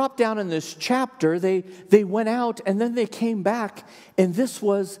 When you drop down in this chapter, they went out and then they came back, and this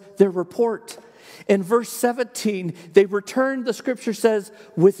was their report. In verse 17, they returned, the Scripture says,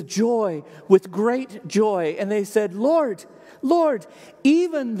 with joy, with great joy. And they said, Lord, Lord,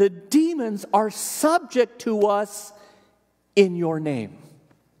 even the demons are subject to us in your name.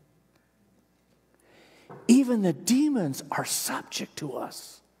 Even the demons are subject to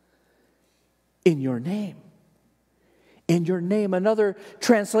us in your name. In your name. Another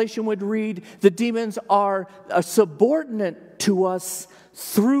translation would read, the demons are subordinate to us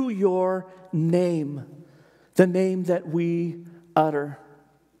through your name, the name that we utter.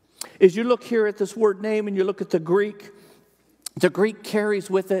 As you look here at this word name and you look at the Greek carries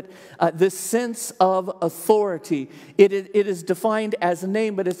with it this sense of authority. It is defined as a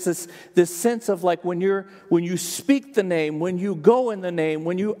name, but it's this sense of like when you speak the name, when you go in the name,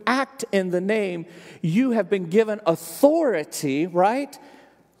 when you act in the name, you have been given authority, right?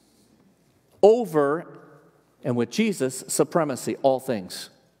 Over, and with Jesus, supremacy, all things.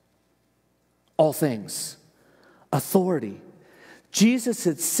 All things. Authority. Jesus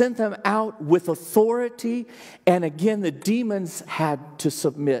had sent them out with authority, and again, the demons had to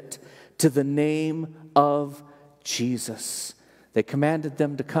submit to the name of Jesus. They commanded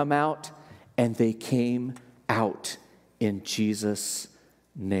them to come out, and they came out in Jesus'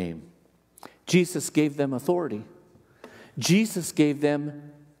 name. Jesus gave them authority. Jesus gave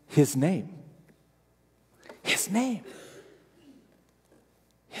them His name. His name.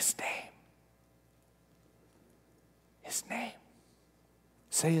 His name. His name.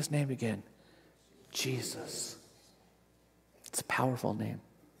 Say His name again. Jesus. It's a powerful name.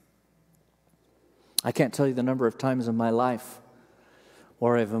 I can't tell you the number of times in my life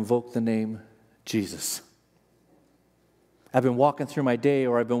where I've invoked the name Jesus. I've been walking through my day,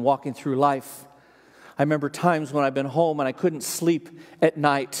 or I've been walking through life. I remember times when I've been home and I couldn't sleep at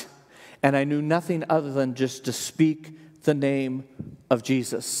night, and I knew nothing other than just to speak the name of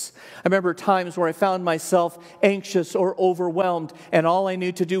Jesus. I remember times where I found myself anxious or overwhelmed, and all I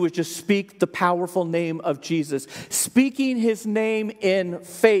knew to do was just speak the powerful name of Jesus. Speaking his name in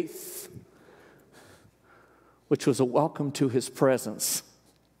faith, which was a welcome to his presence,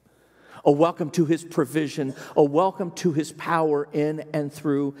 a welcome to his provision, a welcome to his power in and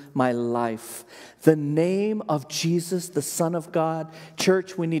through my life. The name of Jesus, the Son of God.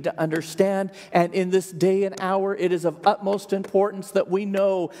 Church, we need to understand, and in this day and hour, it is of utmost importance that we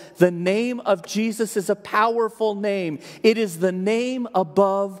know the name of Jesus is a powerful name. It is the name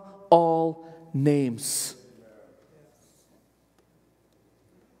above all names.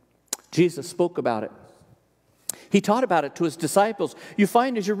 Jesus spoke about it. He taught about it to his disciples. You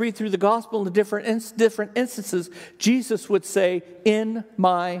find as you read through the gospel in the different instances, Jesus would say, in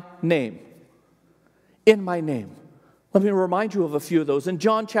my name. In my name. Let me remind you of a few of those. In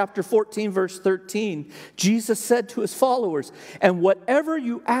John chapter 14, verse 13, Jesus said to his followers, and whatever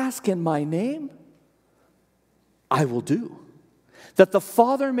you ask in my name, I will do, that the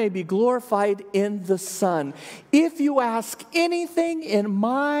Father may be glorified in the Son. If you ask anything in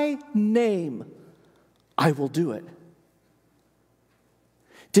my name, I will do it.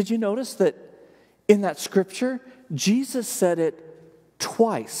 Did you notice that in that scripture, Jesus said it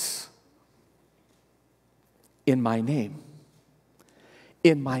twice? In my name.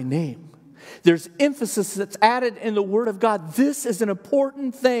 In my name. There's emphasis that's added in the Word of God. This is an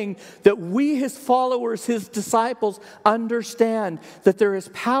important thing that we, his followers, his disciples, understand, that there is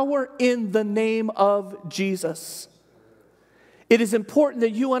power in the name of Jesus. It is important that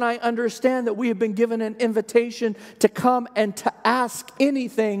you and I understand that we have been given an invitation to come and to ask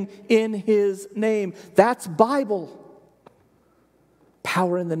anything in his name. That's Bible.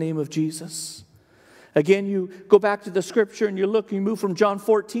 Power in the name of Jesus. Again, you go back to the scripture and you move from John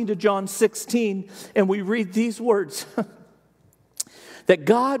 14 to John 16, and we read these words. That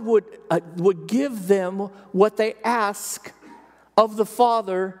God would give them what they ask of the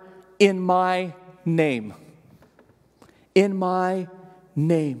Father in my name. In my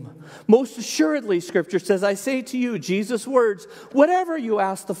name. Most assuredly, Scripture says, I say to you, Jesus' words, whatever you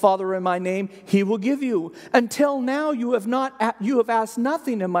ask the Father in my name, he will give you. Until now you have asked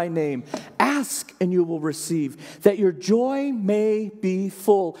nothing in my name. Ask and you will receive, that your joy may be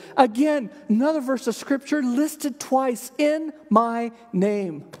full. Again, another verse of Scripture listed twice, in my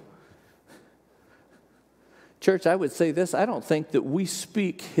name. Church, I would say this, I don't think that we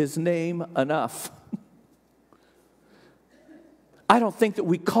speak his name enough. I don't think that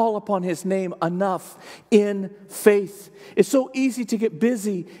we call upon his name enough in faith. It's so easy to get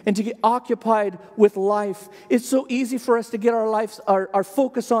busy and to get occupied with life. It's so easy for us to get our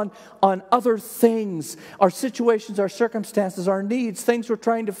focus on other things, our situations, our circumstances, our needs, things we're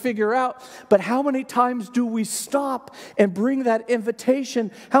trying to figure out. But how many times do we stop and bring that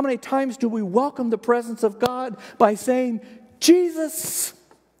invitation? How many times do we welcome the presence of God by saying, Jesus,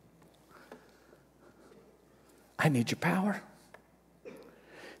 I need your power.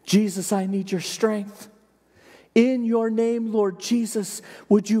 Jesus, I need your strength. In your name, Lord Jesus,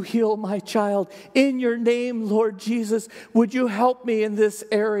 would you heal my child? In your name, Lord Jesus, would you help me in this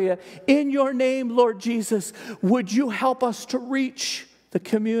area? In your name, Lord Jesus, would you help us to reach the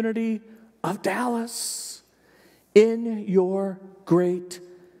community of Dallas? In your great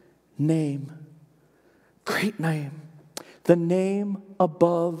name. Great name. The name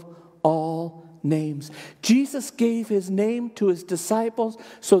above all names. Jesus gave his name to his disciples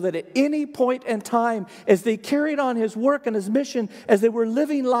so that at any point in time, as they carried on his work and his mission, as they were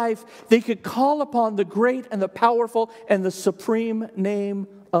living life, they could call upon the great and the powerful and the supreme name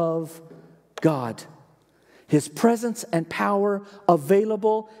of God. His presence and power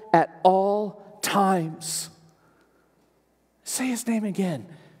available at all times. Say his name again.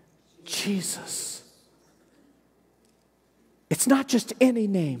 Jesus. It's not just any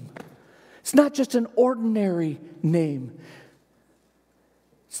name. It's not just an ordinary name.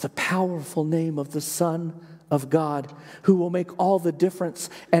 It's the powerful name of the Son of God, who will make all the difference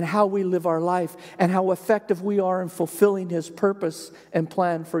in how we live our life and how effective we are in fulfilling his purpose and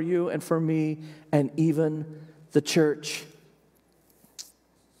plan for you and for me and even the church.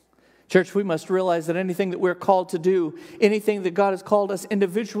 Church, we must realize that anything that we're called to do, anything that God has called us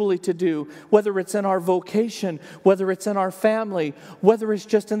individually to do, whether it's in our vocation, whether it's in our family, whether it's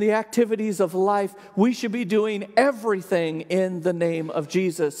just in the activities of life, we should be doing everything in the name of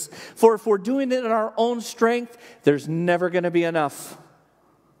Jesus. For if we're doing it in our own strength, there's never going to be enough.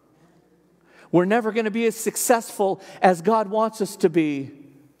 We're never going to be as successful as God wants us to be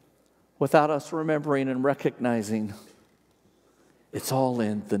without us remembering and recognizing it's all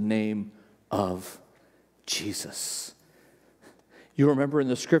in the name of Jesus. You remember in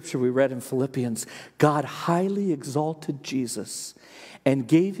the scripture we read in Philippians, God highly exalted Jesus and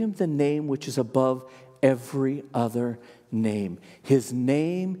gave him the name which is above every other name. His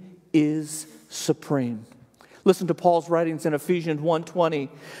name is supreme. Listen to Paul's writings in Ephesians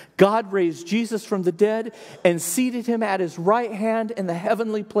 1:20. God raised Jesus from the dead and seated him at his right hand in the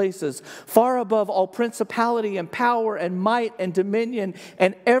heavenly places, far above all principality and power and might and dominion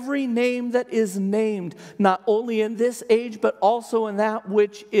and every name that is named, not only in this age, but also in that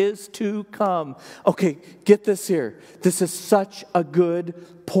which is to come. Okay, get this here. This is such a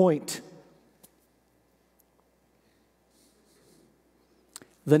good point.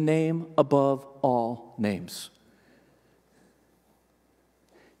 The name above all names.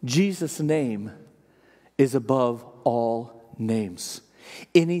 Jesus' name is above all names.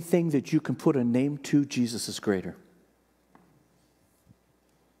 Anything that you can put a name to, Jesus is greater.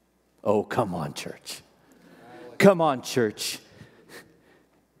 Oh, come on, church. Come on, church.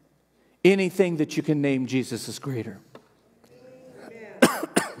 Anything that you can name, Jesus is greater.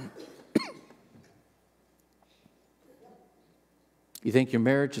 You think your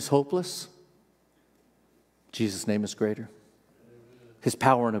marriage is hopeless? Jesus' name is greater. His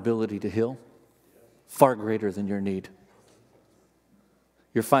power and ability to heal, far greater than your need.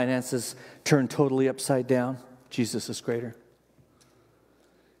 Your finances turned totally upside down, Jesus is greater.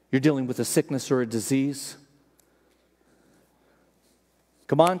 You're dealing with a sickness or a disease.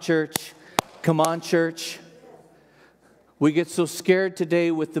 Come on, church. Come on, church. We get so scared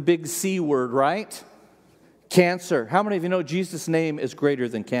today with the big C word, right? Cancer. How many of you know Jesus' name is greater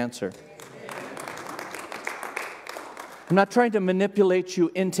than cancer? I'm not trying to manipulate you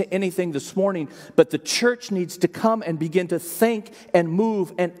into anything this morning, but the church needs to come and begin to think and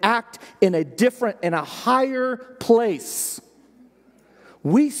move and act in a higher place.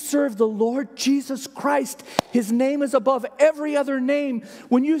 We serve the Lord Jesus Christ. His name is above every other name.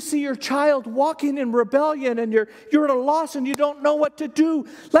 When you see your child walking in rebellion and you're at a loss and you don't know what to do,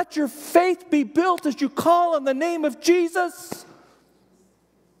 let your faith be built as you call on the name of Jesus.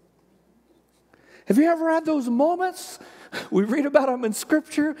 Have you ever had those moments? We read about them in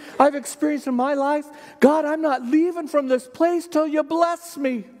Scripture. I've experienced in my life. God, I'm not leaving from this place till you bless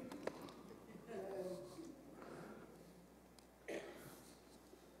me.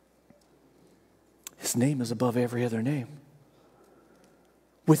 His name is above every other name.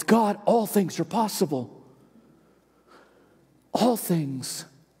 With God, all things are possible. All things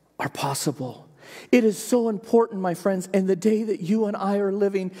are possible. It is so important, my friends, in the day that you and I are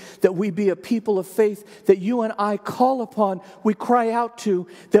living, that we be a people of faith, that you and I call upon, we cry out to,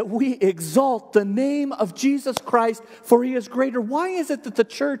 that we exalt the name of Jesus Christ, for he is greater. Why is it that the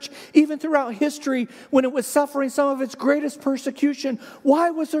church, even throughout history, when it was suffering some of its greatest persecution, why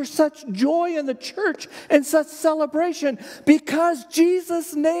was there such joy in the church and such celebration? Because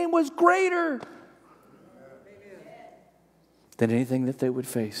Jesus' name was greater than anything that they would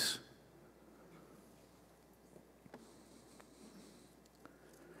face.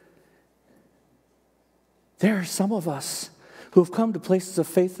 There are some of us who have come to places of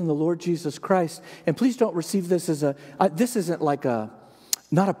faith in the Lord Jesus Christ. And please don't receive this as this isn't like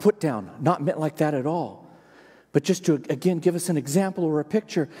not a put down, not meant like that at all. But just to, again, give us an example or a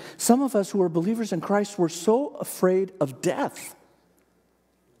picture. Some of us who are believers in Christ were so afraid of death.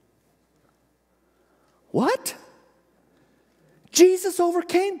 What? Jesus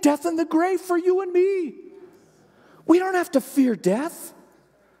overcame death and the grave for you and me. We don't have to fear death.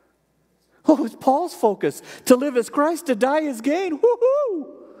 Oh, it's Paul's focus. To live is Christ, to die is gain. Woohoo!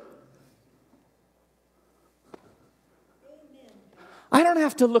 I don't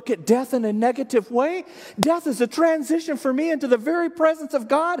have to look at death in a negative way. Death is a transition for me into the very presence of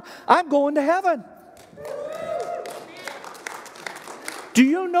God. I'm going to heaven. Do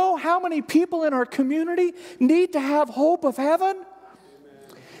you know how many people in our community need to have hope of heaven?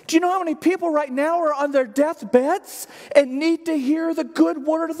 Do you know how many people right now are on their deathbeds and need to hear the good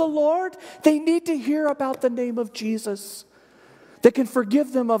word of the Lord? They need to hear about the name of Jesus that can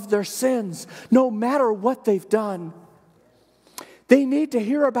forgive them of their sins no matter what they've done. They need to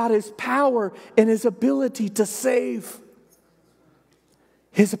hear about his power and his ability to save.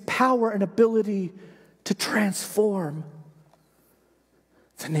 His power and ability to transform.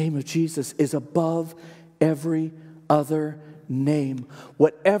 The name of Jesus is above every other name.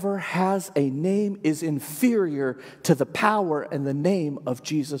 Whatever has a name is inferior to the power and the name of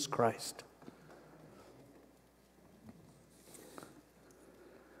Jesus Christ.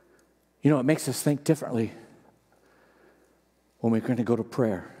 You know, it makes us think differently when we're going to go to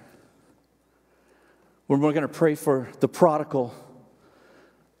prayer. When we're going to pray for the prodigal,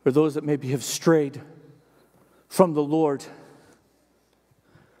 or those that maybe have strayed from the Lord.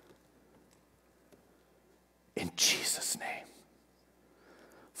 In Jesus' name.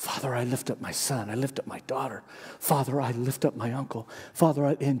 Father, I lift up my son. I lift up my daughter. Father, I lift up my uncle.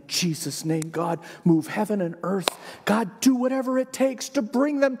 Father, in Jesus' name, God, move heaven and earth. God, do whatever it takes to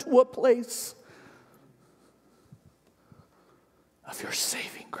bring them to a place of your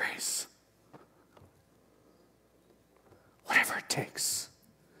saving grace. Whatever it takes.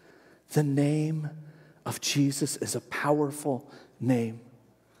 The name of Jesus is a powerful name.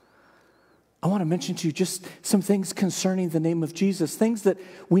 I want to mention to you just some things concerning the name of Jesus, things that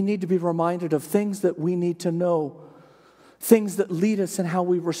we need to be reminded of, things that we need to know, things that lead us in how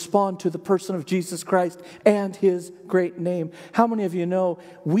we respond to the person of Jesus Christ and his great name. How many of you know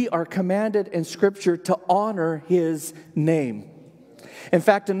we are commanded in Scripture to honor his name? In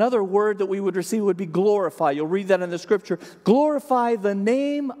fact, another word that we would receive would be glorify. You'll read that in the Scripture. Glorify the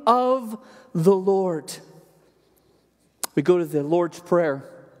name of the Lord. We go to the Lord's Prayer.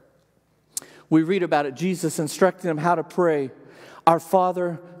 We read about it, Jesus instructing them how to pray. Our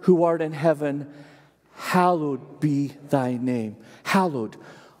Father who art in heaven, hallowed be thy name. Hallowed,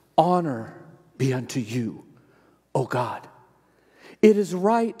 honor be unto you, O God. It is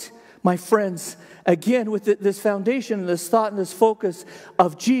right, my friends, again with this foundation and this thought and this focus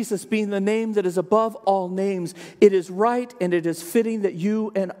of Jesus being the name that is above all names. It is right and it is fitting that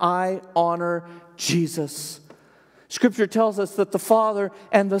you and I honor Jesus. Scripture tells us that the Father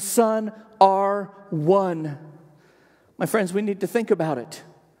and the Son are one. My friends, we need to think about it.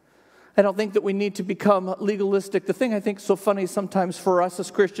 I don't think that we need to become legalistic. The thing I think is so funny sometimes for us as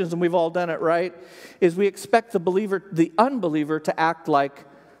Christians, and we've all done it, right, is we expect the unbeliever to act like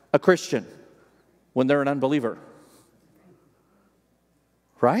a Christian when they're an unbeliever.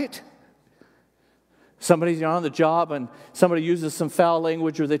 Right? Somebody's on the job and somebody uses some foul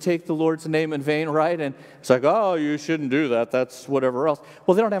language or they take the Lord's name in vain, right? And it's like, oh, you shouldn't do that. That's whatever else.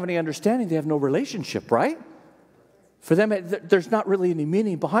 Well, they don't have any understanding. They have no relationship, right? For them, there's not really any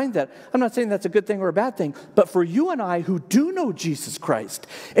meaning behind that. I'm not saying that's a good thing or a bad thing. But for you and I who do know Jesus Christ,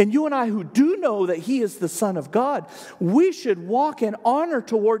 and you and I who do know that he is the Son of God, we should walk in honor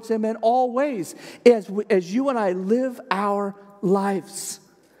towards him in all ways as you and I live our lives.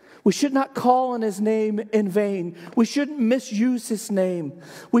 We should not call on his name in vain. We shouldn't misuse his name.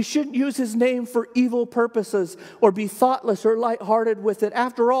 We shouldn't use his name for evil purposes or be thoughtless or lighthearted with it.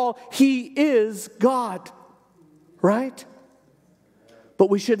 After all, he is God, right? But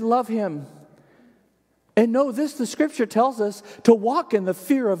we should love him. And know this, the Scripture tells us to walk in the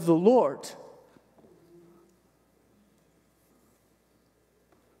fear of the Lord.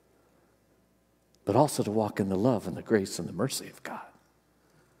 But also to walk in the love and the grace and the mercy of God.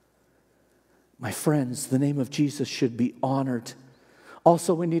 My friends, the name of Jesus should be honored.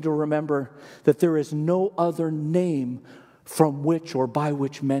 Also, we need to remember that there is no other name from which or by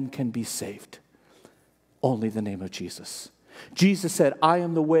which men can be saved. Only the name of Jesus. Jesus said, I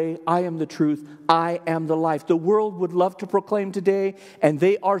am the way, I am the truth, I am the life. The world would love to proclaim today, and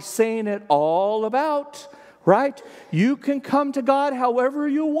they are saying it all about, right? You can come to God however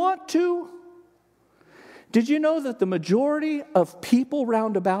you want to. Did you know that the majority of people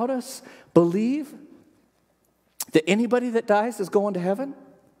round about us believe that anybody that dies is going to heaven?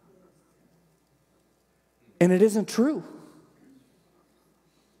 And it isn't true.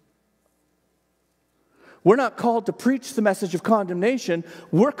 We're not called to preach the message of condemnation.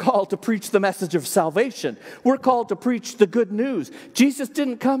 We're called to preach the message of salvation. We're called to preach the good news. Jesus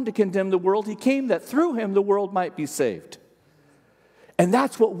didn't come to condemn the world. He came that through him the world might be saved. And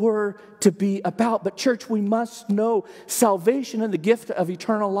that's what we're to be about. But church, we must know salvation and the gift of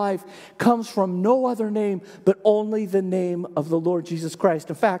eternal life comes from no other name but only the name of the Lord Jesus Christ.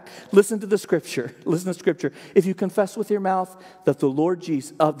 In fact, listen to the Scripture. Listen to Scripture. If you confess with your mouth that the Lord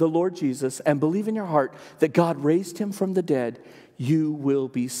Jesus and believe in your heart that God raised him from the dead, you will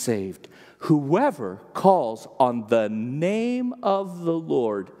be saved. Whoever calls on the name of the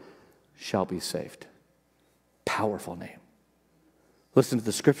Lord shall be saved. Powerful name. Listen to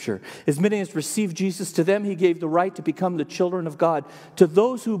the Scripture. As many as received Jesus, to them he gave the right to become the children of God. To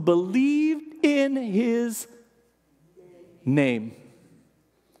those who believed in his name.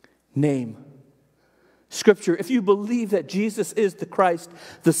 name. Scripture, if you believe that Jesus is the Christ,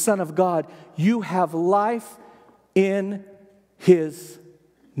 the Son of God, you have life in His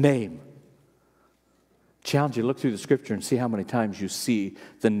name. Challenge you to look through the Scripture and see how many times you see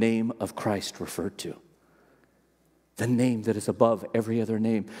the name of Christ referred to. The name that is above every other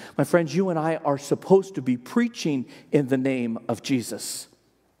name. My friends, you and I are supposed to be preaching in the name of Jesus.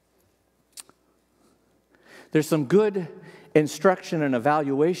 There's some good instruction and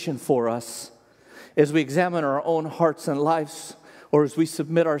evaluation for us as we examine our own hearts and lives, or as we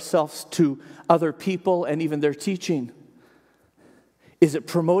submit ourselves to other people and even their teaching. Is it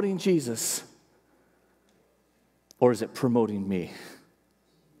promoting Jesus, or is it promoting me?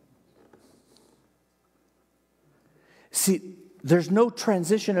 See, there's no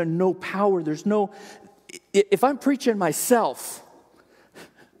transition and no power. There's no, if I'm preaching myself,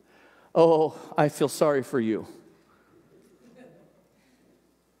 oh, I feel sorry for you.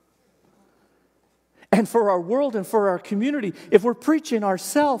 And for our world and for our community, if we're preaching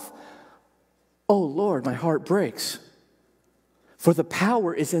ourselves, oh Lord, my heart breaks. For the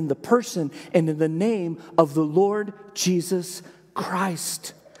power is in the person and in the name of the Lord Jesus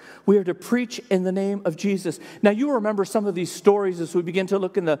Christ. We are to preach in the name of Jesus. Now you remember some of these stories as we begin to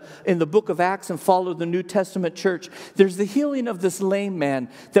look in the book of Acts and follow the New Testament church. There's the healing of this lame man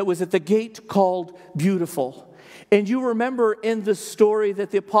that was at the gate called Beautiful. And you remember in the story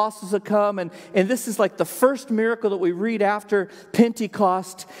that the apostles had come, and this is like the first miracle that we read after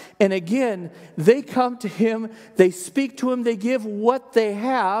Pentecost. And again, they come to him, they speak to him, they give what they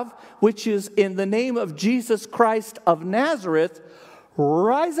have, which is in the name of Jesus Christ of Nazareth,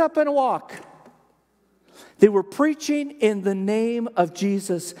 rise up and walk. They were preaching in the name of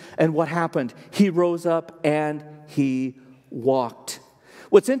Jesus, and what happened? He rose up and he walked.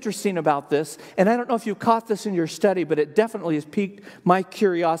 What's interesting about this, and I don't know if you caught this in your study, but it definitely has piqued my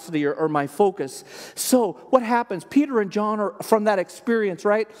curiosity or my focus. So what happens? Peter and John are from that experience,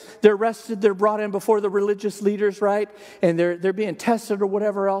 right? They're arrested, they're brought in before the religious leaders, right? And they're being tested or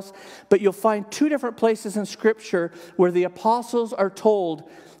whatever else. But you'll find two different places in Scripture where the apostles are told,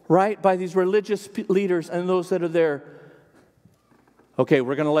 right, by these religious leaders and those that are there, okay,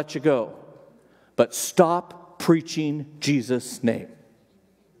 we're going to let you go, but stop preaching Jesus' name.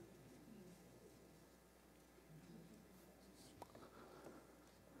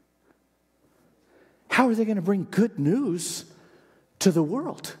 How are they going to bring good news to the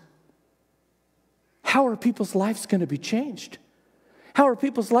world? How are people's lives going to be changed? How are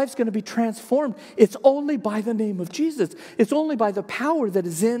people's lives going to be transformed? It's only by the name of Jesus. It's only by the power that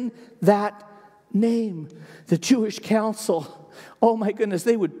is in that name. The Jewish council, oh my goodness,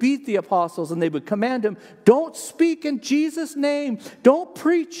 they would beat the apostles and they would command them, don't speak in Jesus' name. Don't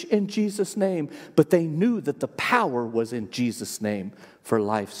preach in Jesus' name. But they knew that the power was in Jesus' name for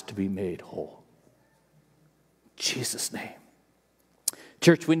lives to be made whole. Jesus' name.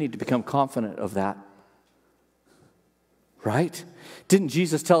 Church, we need to become confident of that. Right? Didn't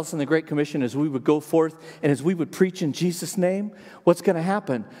Jesus tell us in the Great Commission as we would go forth and as we would preach in Jesus' name, what's going to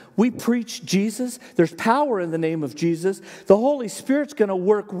happen? We preach Jesus. There's power in the name of Jesus. The Holy Spirit's going to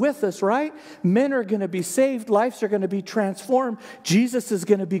work with us, right? Men are going to be saved. Lives are going to be transformed. Jesus is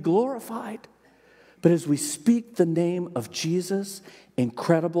going to be glorified. But as we speak the name of Jesus,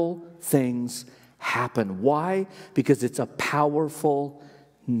 incredible things happen. Why? Because it's a powerful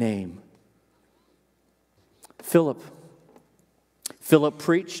name. Philip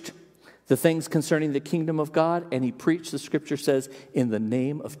preached the things concerning the kingdom of God, and he preached, the Scripture says, in the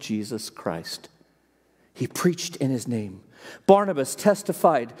name of Jesus Christ. He preached in his name. Barnabas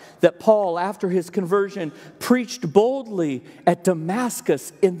testified that Paul, after his conversion, preached boldly at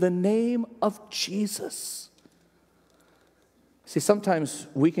Damascus in the name of Jesus. See, sometimes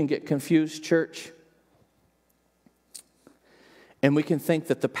we can get confused, church, and we can think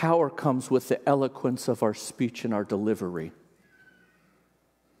that the power comes with the eloquence of our speech and our delivery.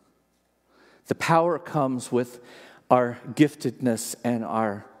 The power comes with our giftedness and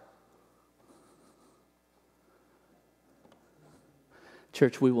our...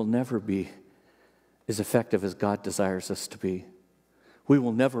 Church, we will never be as effective as God desires us to be. We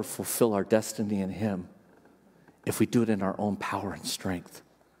will never fulfill our destiny in Him if we do it in our own power and strength.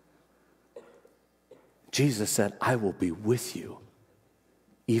 Jesus said, I will be with you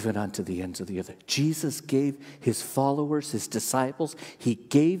even unto the ends of the earth. Jesus gave His followers, His disciples, He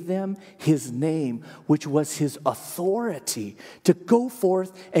gave them His name, which was His authority to go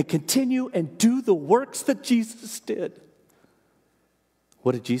forth and continue and do the works that Jesus did.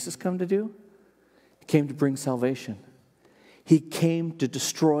 What did Jesus come to do? He came to bring salvation. He came to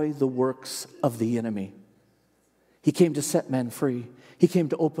destroy the works of the enemy. He came to set men free. He came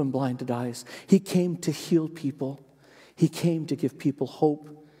to open blinded eyes. He came to heal people. He came to give people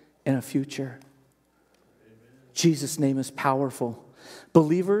hope and a future. Jesus' name is powerful.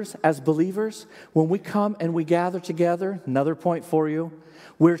 Believers, as believers, when we come and we gather together, another point for you,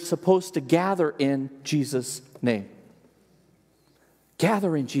 we're supposed to gather in Jesus' name.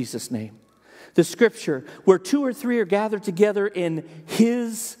 Gather in Jesus' name. The scripture, where 2 or 3 are gathered together in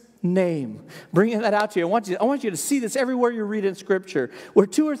His name. Bringing that out to you. I want you to see this everywhere you read in scripture. Where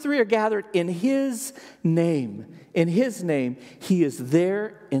 2 or 3 are gathered in His name. In His name, He is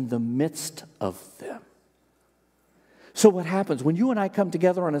there in the midst of them. So what happens when you and I come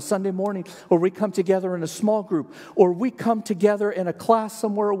together on a Sunday morning, or we come together in a small group, or we come together in a class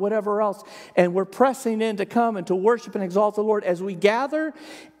somewhere or whatever else, and we're pressing in to come and to worship and exalt the Lord, as we gather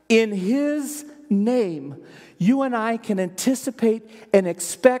in His name, you and I can anticipate and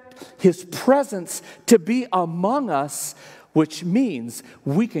expect His presence to be among us, which means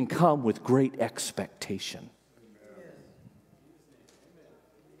we can come with great expectation.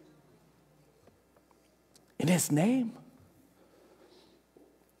 In His name.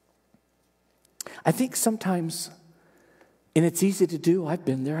 I think sometimes, and it's easy to do, I've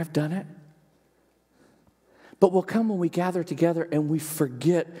been there, I've done it, but we'll come when we gather together and we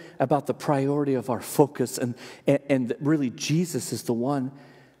forget about the priority of our focus, and that really Jesus is the one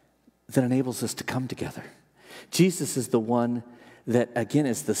that enables us to come together. Jesus is the one that, again,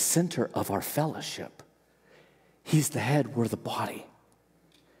 is the center of our fellowship. He's the head, we're the body.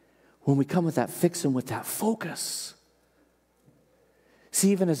 When we come with that fix and with that focus.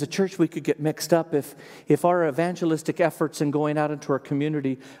 See, even as a church, we could get mixed up if our evangelistic efforts in going out into our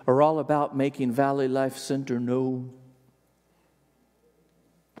community are all about making Valley Life Center known.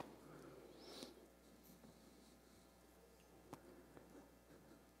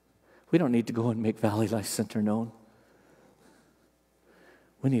 We don't need to go and make Valley Life Center known.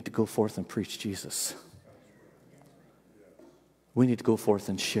 We need to go forth and preach Jesus. We need to go forth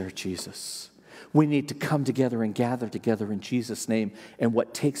and share Jesus. We need to come together and gather together in Jesus' name. And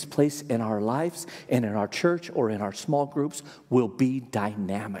what takes place in our lives and in our church or in our small groups will be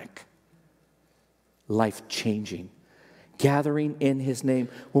dynamic, life-changing. Gathering in His name.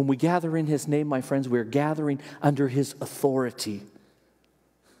 When we gather in His name, my friends, we're gathering under His authority.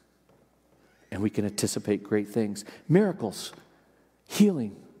 And we can anticipate great things. Miracles,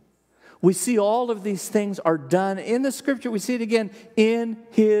 healing. We see all of these things are done in the scripture. We see it again in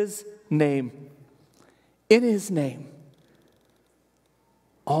His name. In His name.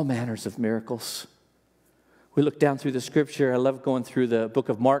 All manners of miracles. We look down through the scripture. I love going through the book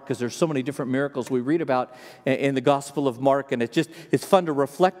of Mark because there's so many different miracles we read about in the Gospel of Mark, and it's fun to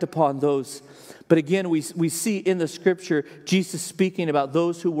reflect upon those. But again, we see in the scripture Jesus speaking about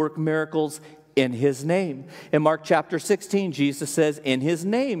those who work miracles in His name. In Mark chapter 16, Jesus says, in His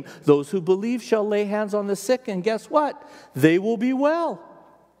name, those who believe shall lay hands on the sick, and guess what? They will be well.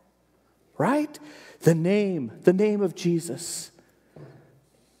 Right? The name of Jesus.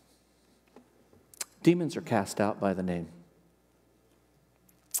 Demons are cast out by the name.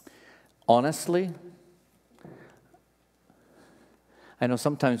 Honestly, I know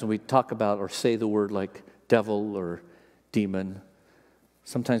sometimes when we talk about or say the word like devil or demon,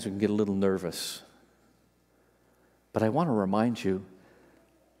 sometimes we can get a little nervous. But I want to remind you,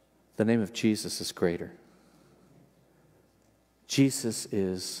 the name of Jesus is greater. Jesus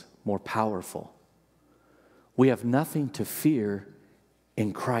is more powerful. We have nothing to fear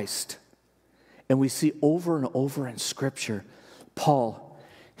in Christ. And we see over and over in Scripture, Paul,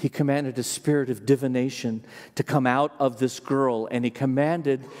 he commanded a spirit of divination to come out of this girl, and he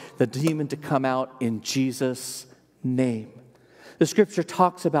commanded the demon to come out in Jesus' name. The Scripture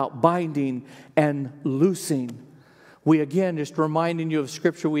talks about binding and loosing. We, again, just reminding you of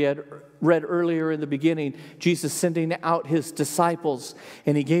Scripture we had read earlier in the beginning, Jesus sending out His disciples,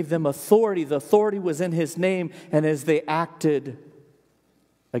 and He gave them authority. The authority was in His name, and as they acted,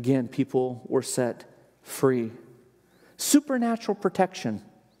 again, people were set free. Supernatural protection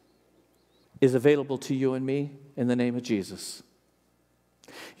is available to you and me in the name of Jesus.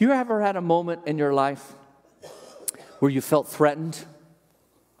 You ever had a moment in your life where you felt threatened?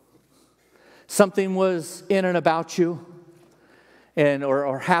 Something was in and about you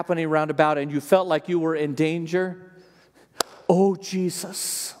or happening round about, and you felt like you were in danger. Oh,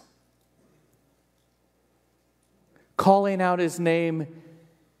 Jesus. Calling out His name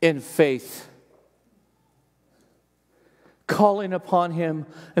in faith. Calling upon Him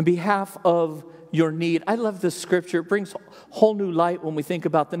on behalf of your need. I love this scripture. It brings whole new light when we think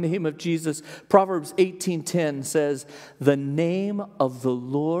about the name of Jesus. Proverbs 18:10 says, "The name of the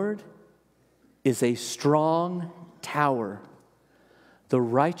Lord is a strong tower. The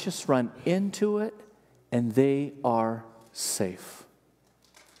righteous run into it, and they are safe.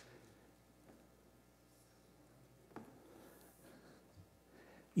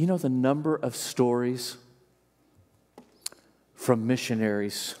 You know the number of stories from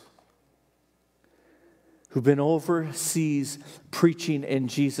missionaries who've been overseas preaching in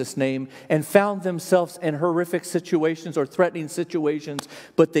Jesus' name and found themselves in horrific situations or threatening situations,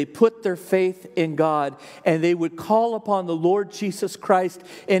 but they put their faith in God and they would call upon the Lord Jesus Christ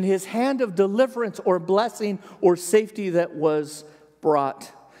and His hand of deliverance or blessing or safety that was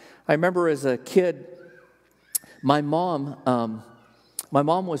brought. I remember as a kid, my mom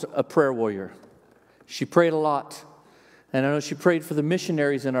was a prayer warrior. She prayed a lot. And I know she prayed for the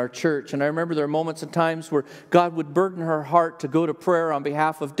missionaries in our church. And I remember there were moments and times where God would burden her heart to go to prayer on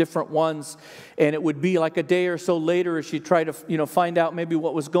behalf of different ones. And it would be like a day or so later as she tried to find out maybe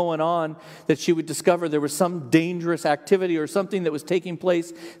what was going on, that she would discover there was some dangerous activity or something that was taking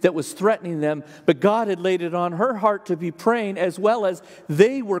place that was threatening them. But God had laid it on her heart to be praying, as well as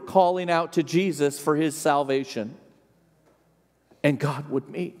they were calling out to Jesus for His salvation. And God would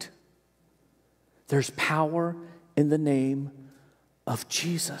meet. There's power in the name of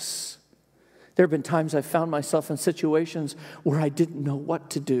Jesus. There have been times I've found myself in situations where I didn't know what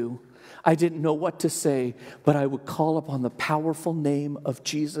to do. I didn't know what to say, but I would call upon the powerful name of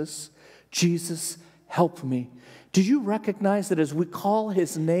Jesus. Jesus, help me. Do you recognize that as we call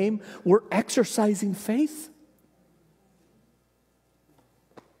His name, we're exercising faith?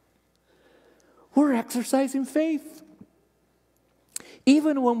 We're exercising faith.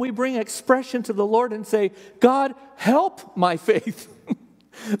 Even when we bring expression to the Lord and say, God, help my faith.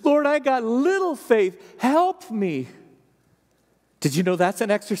 Lord, I got little faith. Help me. Did you know that's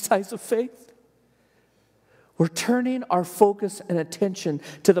an exercise of faith? We're turning our focus and attention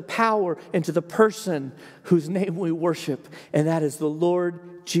to the power and to the person whose name we worship, and that is the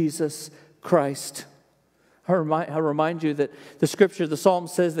Lord Jesus Christ. I remind you that the scripture, the psalm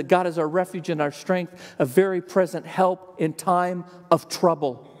says that God is our refuge and our strength, a very present help in time of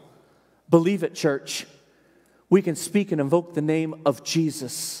trouble. Believe it, church. We can speak and invoke the name of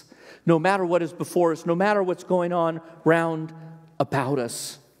Jesus, no matter what is before us, no matter what's going on round about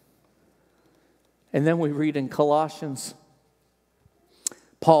us. And then we read in Colossians,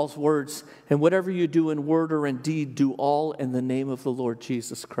 Paul's words, and whatever you do in word or in deed, do all in the name of the Lord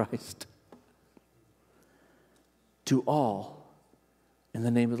Jesus Christ. Do all in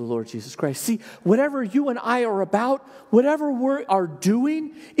the name of the Lord Jesus Christ. See, whatever you and I are about, whatever we are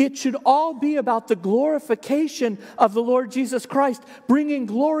doing, it should all be about the glorification of the Lord Jesus Christ, bringing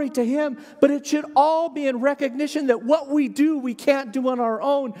glory to Him. But it should all be in recognition that what we do, we can't do on our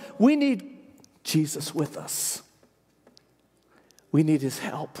own. We need Jesus with us. We need His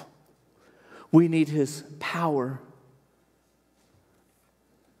help. We need His power.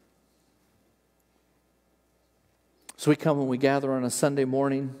 So we come and we gather on a Sunday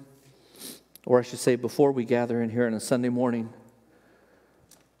morning, or I should say before we gather in here on a Sunday morning.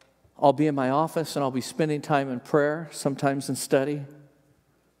 I'll be in my office and I'll be spending time in prayer, sometimes in study.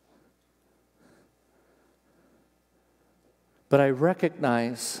 But I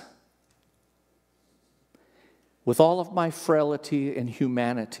recognize, with all of my frailty and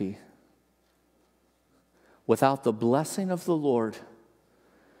humanity, without the blessing of the Lord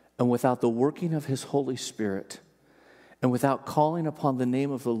and without the working of His Holy Spirit, and without calling upon the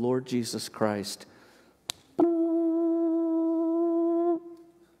name of the Lord Jesus Christ,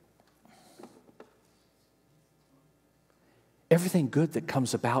 everything good that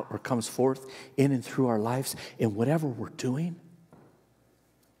comes about or comes forth in and through our lives, in whatever we're doing,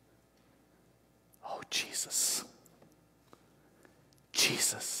 oh, Jesus.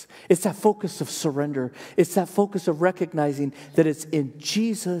 Jesus. It's that focus of surrender. It's that focus of recognizing that it's in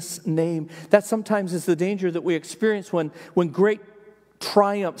Jesus' name. That sometimes is the danger that we experience when great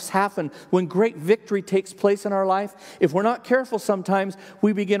triumphs happen, when great victory takes place in our life. If we're not careful, sometimes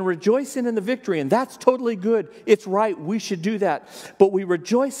we begin rejoicing in the victory, and that's totally good. It's right. We should do that. But we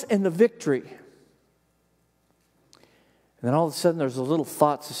rejoice in the victory. And then all of a sudden there's the little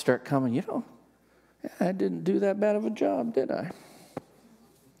thoughts that start coming, I didn't do that bad of a job, did I?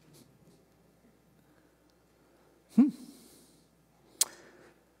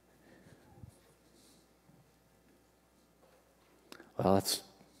 Well,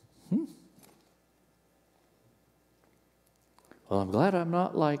 Well, I'm glad I'm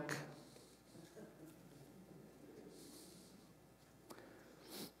not like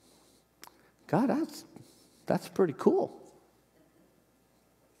God. That's pretty cool.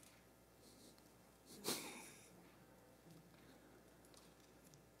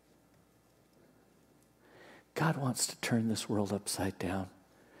 God wants to turn this world upside down,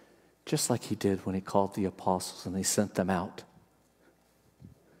 just like he did when he called the apostles and he sent them out.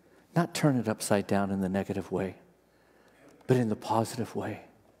 Not turn it upside down in the negative way, but in the positive way.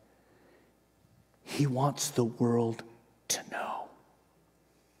 He wants the world to know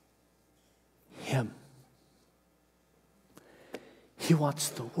him. He wants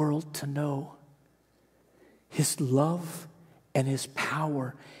the world to know his love and his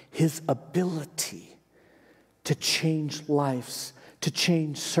power, his ability to change lives, to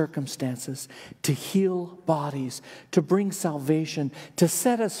change circumstances, to heal bodies, to bring salvation, to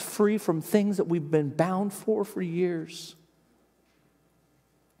set us free from things that we've been bound for years.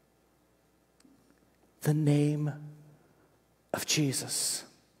 The name of Jesus.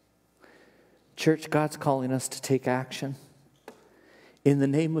 Church, God's calling us to take action. In the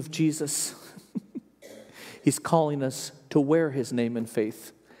name of Jesus, he's calling us to wear his name in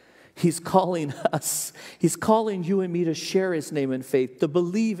faith. He's calling us, he's calling you and me to share his name in faith, to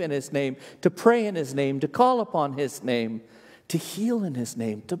believe in his name, to pray in his name, to call upon his name, to heal in his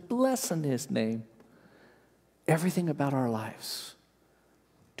name, to bless in his name. Everything about our lives,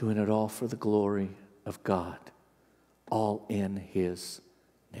 doing it all for the glory of God, all in his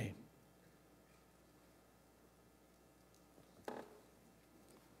name.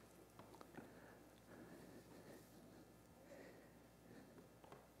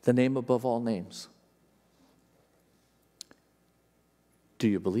 The name above all names. Do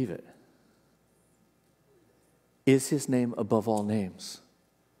you believe it? Is his name above all names?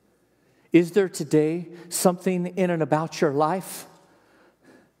 Is there today something in and about your life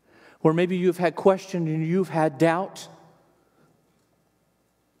where maybe you've had question and you've had doubt?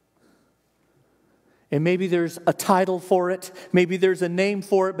 And maybe there's a title for it, maybe there's a name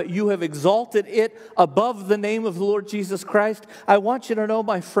for it, but you have exalted it above the name of the Lord Jesus Christ. I want you to know,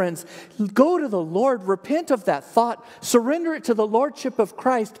 my friends, go to the Lord, repent of that thought, surrender it to the Lordship of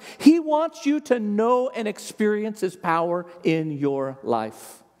Christ. He wants you to know and experience his power in your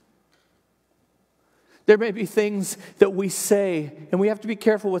life. There may be things that we say, and we have to be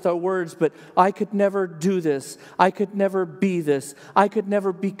careful with our words, but I could never do this. I could never be this. I could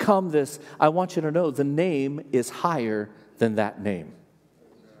never become this. I want you to know the name is higher than that name.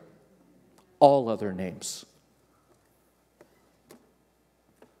 All other names.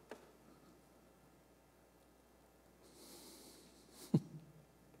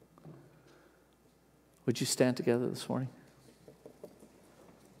 Would you stand together this morning?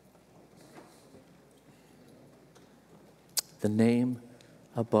 The name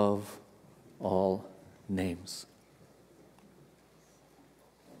above all names.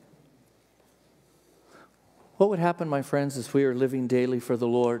 What would happen, my friends, if we are living daily for the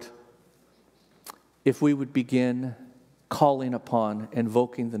Lord, if we would begin calling upon,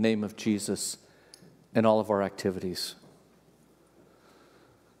 invoking the name of Jesus in all of our activities?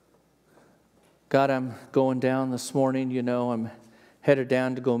 God, I'm going down this morning, I'm headed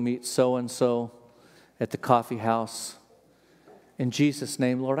down to go meet so-and-so at the coffee house. In Jesus'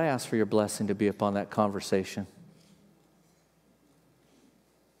 name, Lord, I ask for your blessing to be upon that conversation.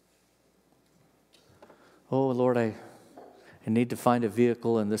 Oh, Lord, I need to find a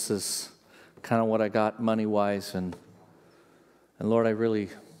vehicle, and this is kind of what I got money-wise. And Lord, I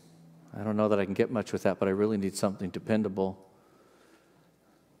don't know that I can get much with that, but I really need something dependable.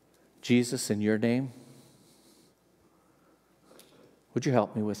 Jesus, in your name, would you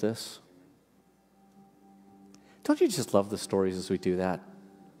help me with this? Don't you just love the stories as we do that?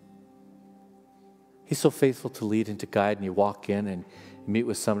 He's so faithful to lead and to guide, and you walk in and you meet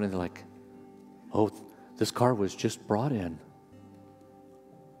with somebody and they're like, oh, this car was just brought in.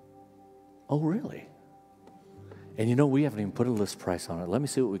 Oh, really? And we haven't even put a list price on it. Let me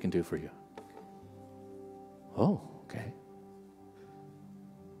see what we can do for you. Oh, okay.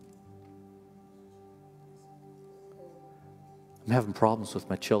 I'm having problems with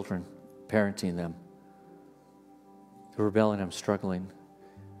my children, parenting them. They're rebelling, I'm struggling.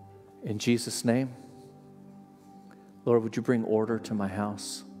 In Jesus' name, Lord, would you bring order to my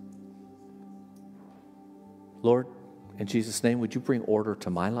house? Lord, in Jesus' name, would you bring order to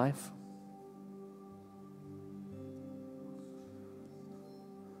my life?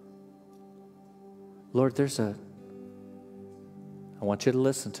 Lord, I want you to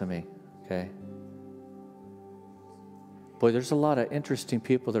listen to me, okay? Boy, there's a lot of interesting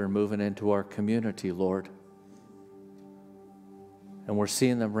people that are moving into our community, Lord. And we're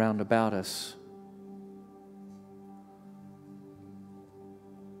seeing them round about us.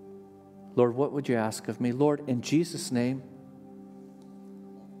 Lord, what would you ask of me? Lord, in Jesus' name,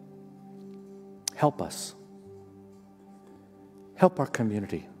 help us. Help our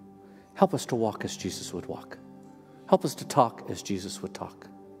community. Help us to walk as Jesus would walk. Help us to talk as Jesus would talk.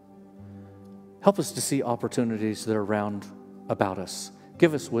 Help us to see opportunities that are round about us.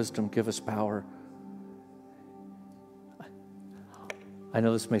 Give us wisdom, give us power. I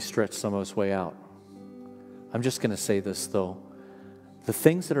know this may stretch some of us way out. I'm just going to say this, though. The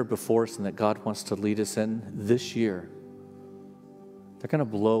things that are before us and that God wants to lead us in this year, they're going to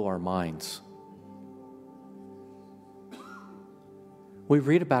blow our minds. We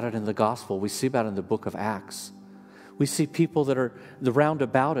read about it in the gospel. We see about it in the book of Acts. We see people that are round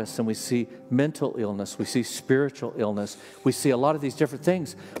about us, and we see mental illness. We see spiritual illness. We see a lot of these different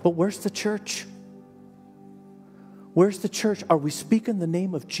things. But where's the church? Where's the church? Are we speaking the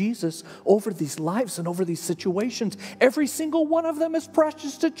name of Jesus over these lives and over these situations? Every single one of them is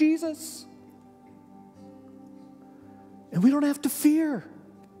precious to Jesus. And we don't have to fear.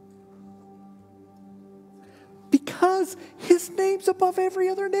 Because His name's above every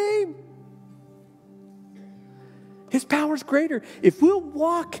other name. His power is greater. If we'll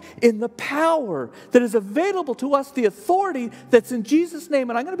walk in the power that is available to us, the authority that's in Jesus' name,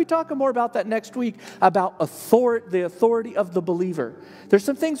 and I'm going to be talking more about that next week, about the authority of the believer. There's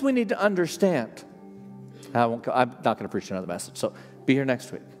some things we need to understand. I'm not going to preach another message, so be here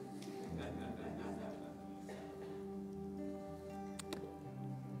next week.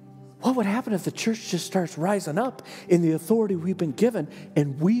 What would happen if the church just starts rising up in the authority we've been given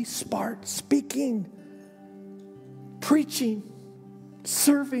and we start speaking, preaching,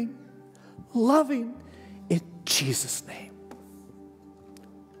 serving, loving in Jesus' name?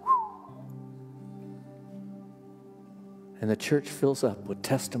 And the church fills up with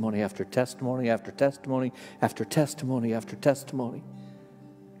testimony after testimony after testimony after testimony after testimony.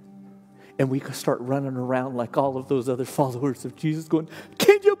 And we can start running around like all of those other followers of Jesus going,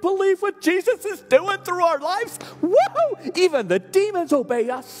 can you believe what Jesus is doing through our lives? Woo! Even the demons obey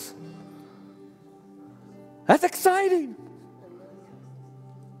us. That's exciting.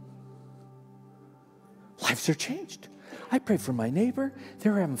 Lives are changed. I prayed for my neighbor. They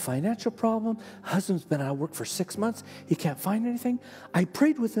were having a financial problem. Husband's been out of work for 6 months. He can't find anything. I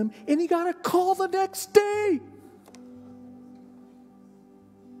prayed with him, and he got a call the next day.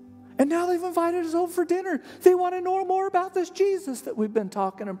 And now they've invited us over for dinner. They want to know more about this Jesus that we've been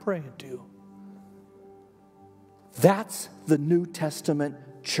talking and praying to. That's the New Testament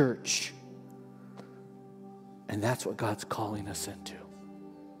church. And that's what God's calling us into.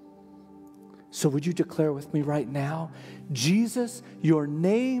 So would you declare with me right now, Jesus, your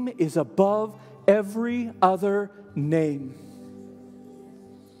name is above every other name.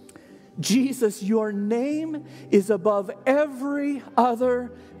 Jesus, your name is above every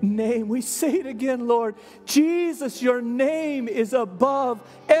other name. We say it again, Lord. Jesus, your name is above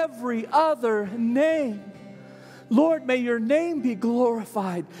every other name. Lord, may your name be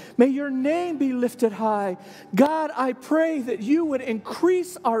glorified. May your name be lifted high. God, I pray that you would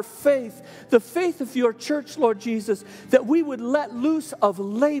increase our faith, the faith of your church, Lord Jesus, that we would let loose of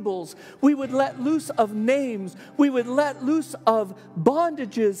labels. We would let loose of names. We would let loose of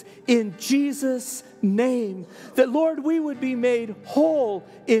bondages in Jesus' name. That, Lord, we would be made whole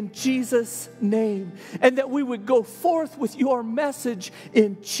in Jesus' name. And that we would go forth with your message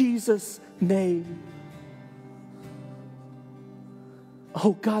in Jesus' name.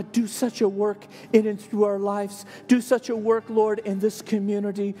 Oh, God, do such a work in and through our lives. Do such a work, Lord, in this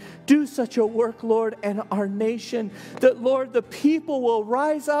community. Do such a work, Lord, in our nation. That, Lord, the people will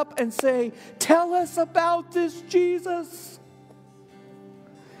rise up and say, tell us about this Jesus.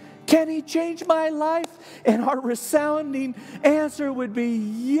 Can he change my life? And our resounding answer would be,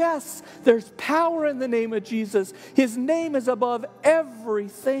 yes, there's power in the name of Jesus. His name is above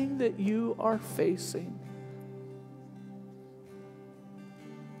everything that you are facing.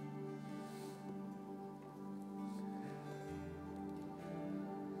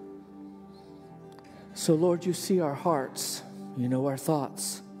 So, Lord, you see our hearts. You know our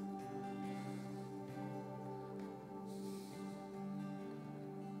thoughts.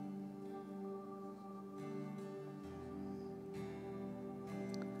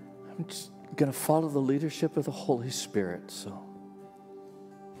 I'm just going to follow the leadership of the Holy Spirit. So,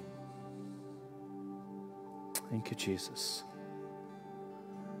 thank you, Jesus.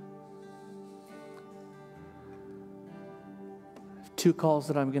 I have 2 calls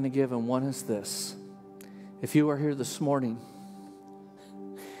that I'm going to give, and one is this. If you are here this morning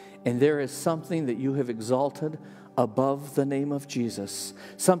and there is something that you have exalted above the name of Jesus,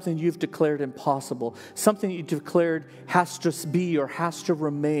 something you've declared impossible, something you declared has to be or has to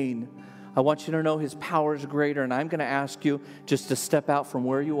remain, I want you to know his power is greater. And I'm going to ask you just to step out from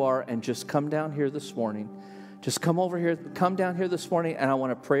where you are and just come down here this morning. Just come over here, come down here this morning, and I want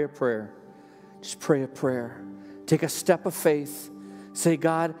to pray a prayer. Just pray a prayer. Take a step of faith. Say,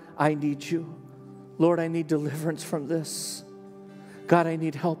 God, I need you. Lord, I need deliverance from this. God, I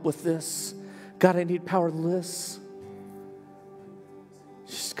need help with this. God, I need power to this.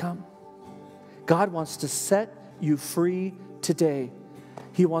 Just come. God wants to set you free today.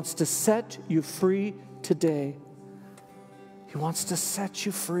 He wants to set you free today. He wants to set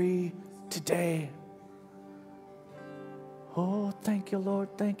you free today. Oh, thank you,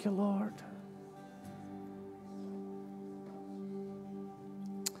 Lord. Thank you, Lord.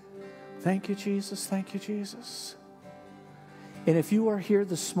 Thank you, Jesus. Thank you, Jesus. And if you are here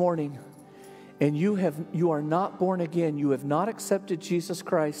this morning and you are not born again, you have not accepted Jesus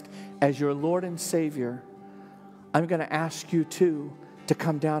Christ as your Lord and Savior, I'm going to ask you to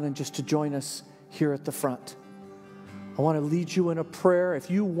come down and just to join us here at the front. I want to lead you in a prayer.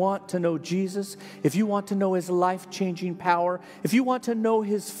 If you want to know Jesus, if you want to know His life-changing power, if you want to know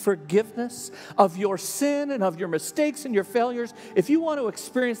His forgiveness of your sin and of your mistakes and your failures, if you want to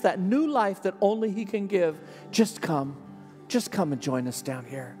experience that new life that only He can give, just come. Just come and join us down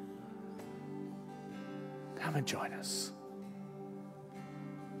here. Come and join us.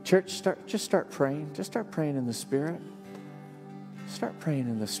 Church, just start praying. Just start praying in the Spirit. Start praying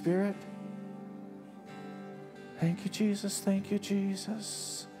in the Spirit. Thank you, Jesus. Thank you,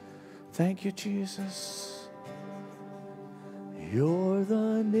 Jesus. Thank you, Jesus. You're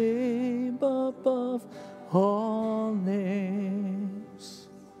the name above all names.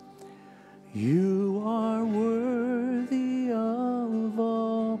 You are worthy of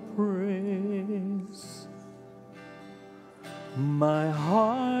all praise. My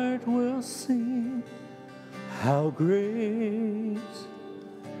heart will sing, how great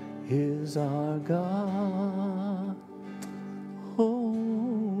is our God. Oh,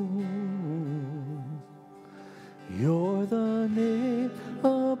 you're the name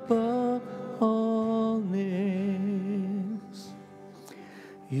above all names.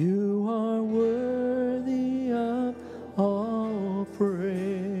 You are worthy of all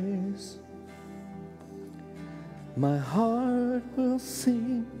praise. My heart will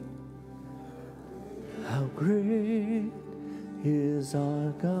sing, how great is our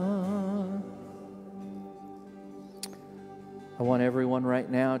God. I want everyone right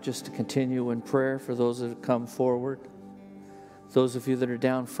now just to continue in prayer for those that have come forward. Those of you that are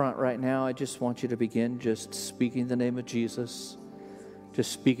down front right now, I just want you to begin just speaking the name of Jesus.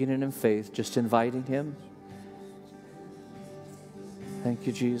 Just speaking it in faith, just inviting Him. Thank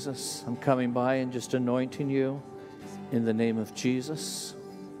you, Jesus. I'm coming by and just anointing you in the name of Jesus.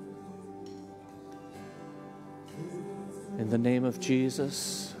 In the name of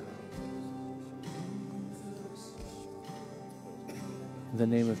Jesus. In the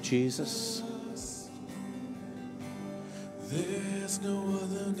name of Jesus. There's no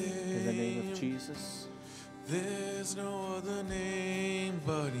other name. In the name of Jesus. There's no other name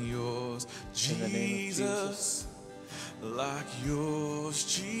but yours, In the name of Jesus. Like yours,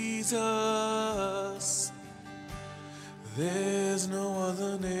 Jesus. There's no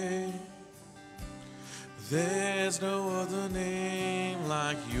other name. There's no other name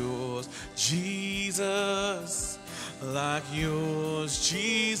like yours, Jesus. Like yours,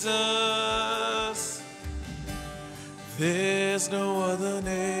 Jesus. There's no other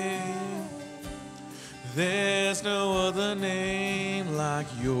name. There's no other name like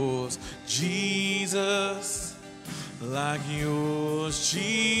yours, Jesus. Like yours,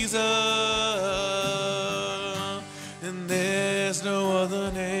 Jesus. And there's no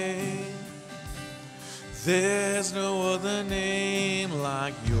other name. There's no other name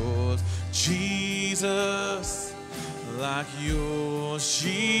like yours, Jesus. Like yours,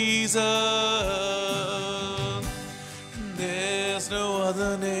 Jesus. There's no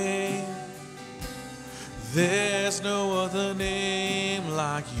other name. There's no other name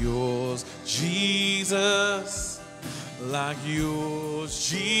like yours, Jesus. Like yours,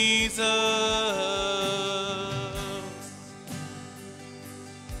 Jesus.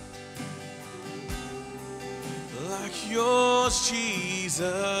 Like yours,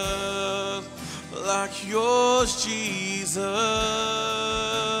 Jesus. Like yours, Jesus.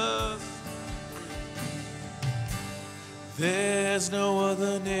 There's no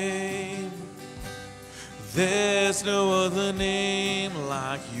other name. There's no other name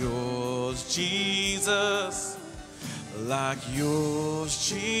like yours, Jesus. Like yours,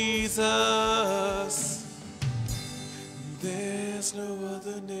 Jesus. There's no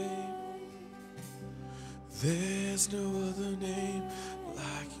other name. There's no other name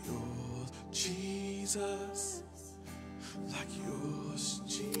like yours, Jesus. Like yours,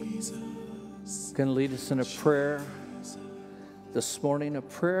 Jesus. I'm going to lead us in a prayer this morning, a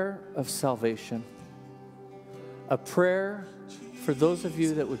prayer of salvation. a prayer for those of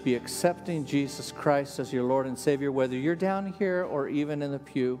you that would be accepting Jesus Christ as your Lord and Savior, whether you're down here or even in the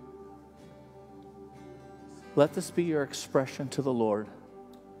pew. Let this be your expression to the Lord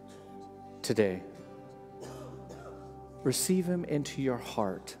today. Receive Him into your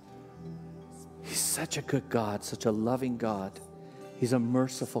heart. He's such a good God, such a loving God. He's a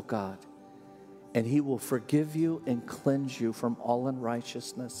merciful God. And He will forgive you and cleanse you from all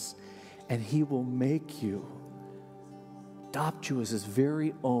unrighteousness. And He will make you, adopt you as His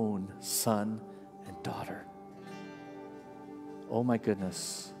very own son and daughter. Oh my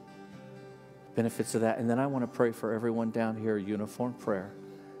goodness. Benefits of that. And then I want to pray for everyone down here, a uniform prayer.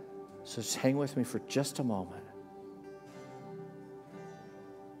 So just hang with me for just a moment.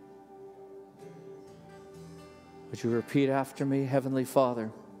 Would you repeat after me? Heavenly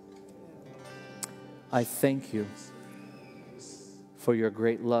Father, I thank you for your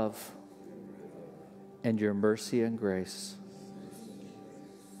great love and your mercy and grace.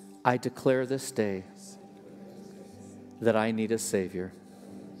 I declare this day that I need a Savior.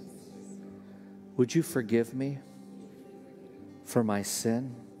 Would you forgive me for my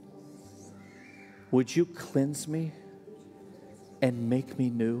sin? Would you cleanse me and make me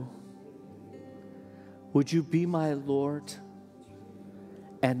new? Would you be my Lord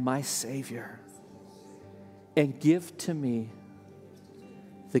and my Savior and give to me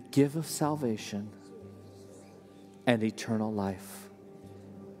the gift of salvation and eternal life?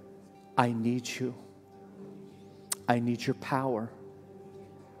 I need you. I need your power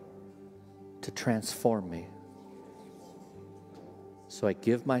to transform me. So I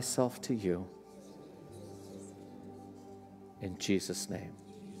give myself to you in Jesus' name.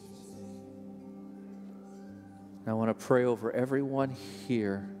 I want to pray over everyone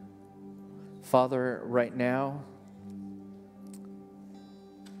here. Father, right now,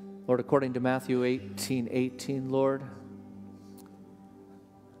 Lord, according to Matthew 18:18, Lord,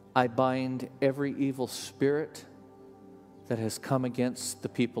 I bind every evil spirit that has come against the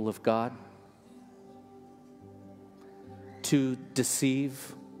people of God to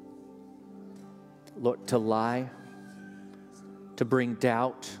deceive, Lord, to lie, to bring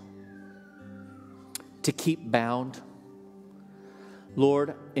doubt, to keep bound.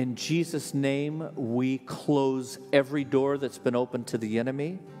 Lord, in Jesus' name, we close every door that's been opened to the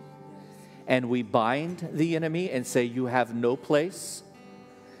enemy, and we bind the enemy and say, you have no place.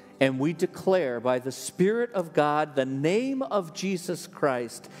 And we declare by the Spirit of God, the name of Jesus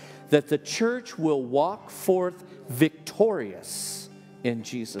Christ, that the church will walk forth victorious in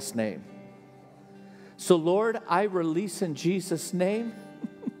Jesus' name. So, Lord, I release in Jesus' name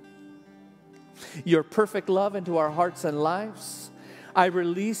your perfect love into our hearts and lives. I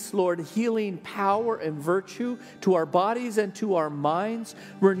release, Lord, healing power and virtue to our bodies and to our minds.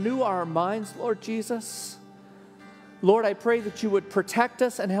 Renew our minds, Lord Jesus. Lord, I pray that you would protect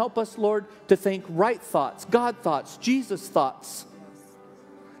us and help us, Lord, to think right thoughts, God thoughts, Jesus thoughts.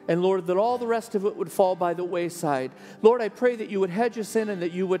 And Lord, that all the rest of it would fall by the wayside. Lord, I pray that you would hedge us in and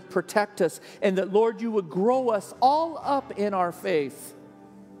that you would protect us. And that, Lord, you would grow us all up in our faith.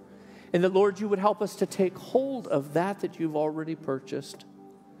 And that, Lord, you would help us to take hold of that you've already purchased,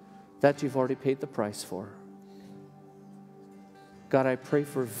 that you've already paid the price for. God, I pray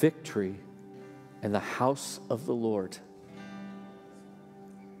for victory in the house of the Lord.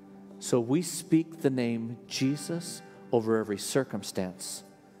 So we speak the name Jesus over every circumstance,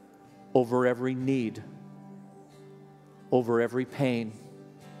 over every need, over every pain,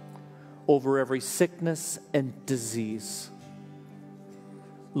 over every sickness and disease.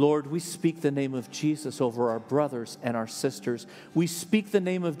 Lord, we speak the name of Jesus over our brothers and our sisters. We speak the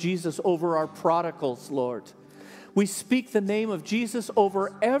name of Jesus over our prodigals, Lord. We speak the name of Jesus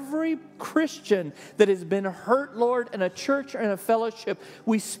over every Christian that has been hurt, Lord, in a church or in a fellowship.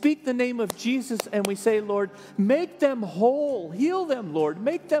 We speak the name of Jesus and we say, Lord, make them whole. Heal them, Lord.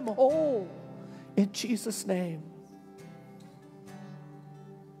 Make them whole in Jesus' name.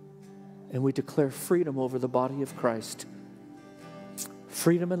 And we declare freedom over the body of Christ.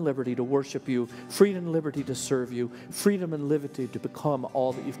 Freedom and liberty to worship you. Freedom and liberty to serve you. Freedom and liberty to become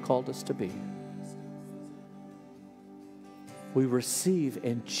all that you've called us to be. We receive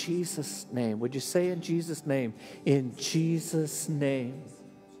in Jesus' name. Would you say in Jesus' name? In Jesus' name.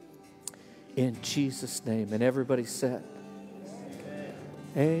 In Jesus' name. And everybody said,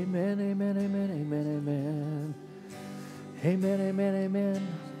 amen, amen, amen, amen, amen. Amen, amen, amen.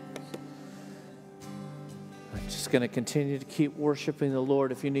 I'm just going to continue to keep worshiping the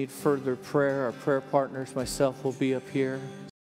Lord. If you need further prayer, our prayer partners, myself will be up here.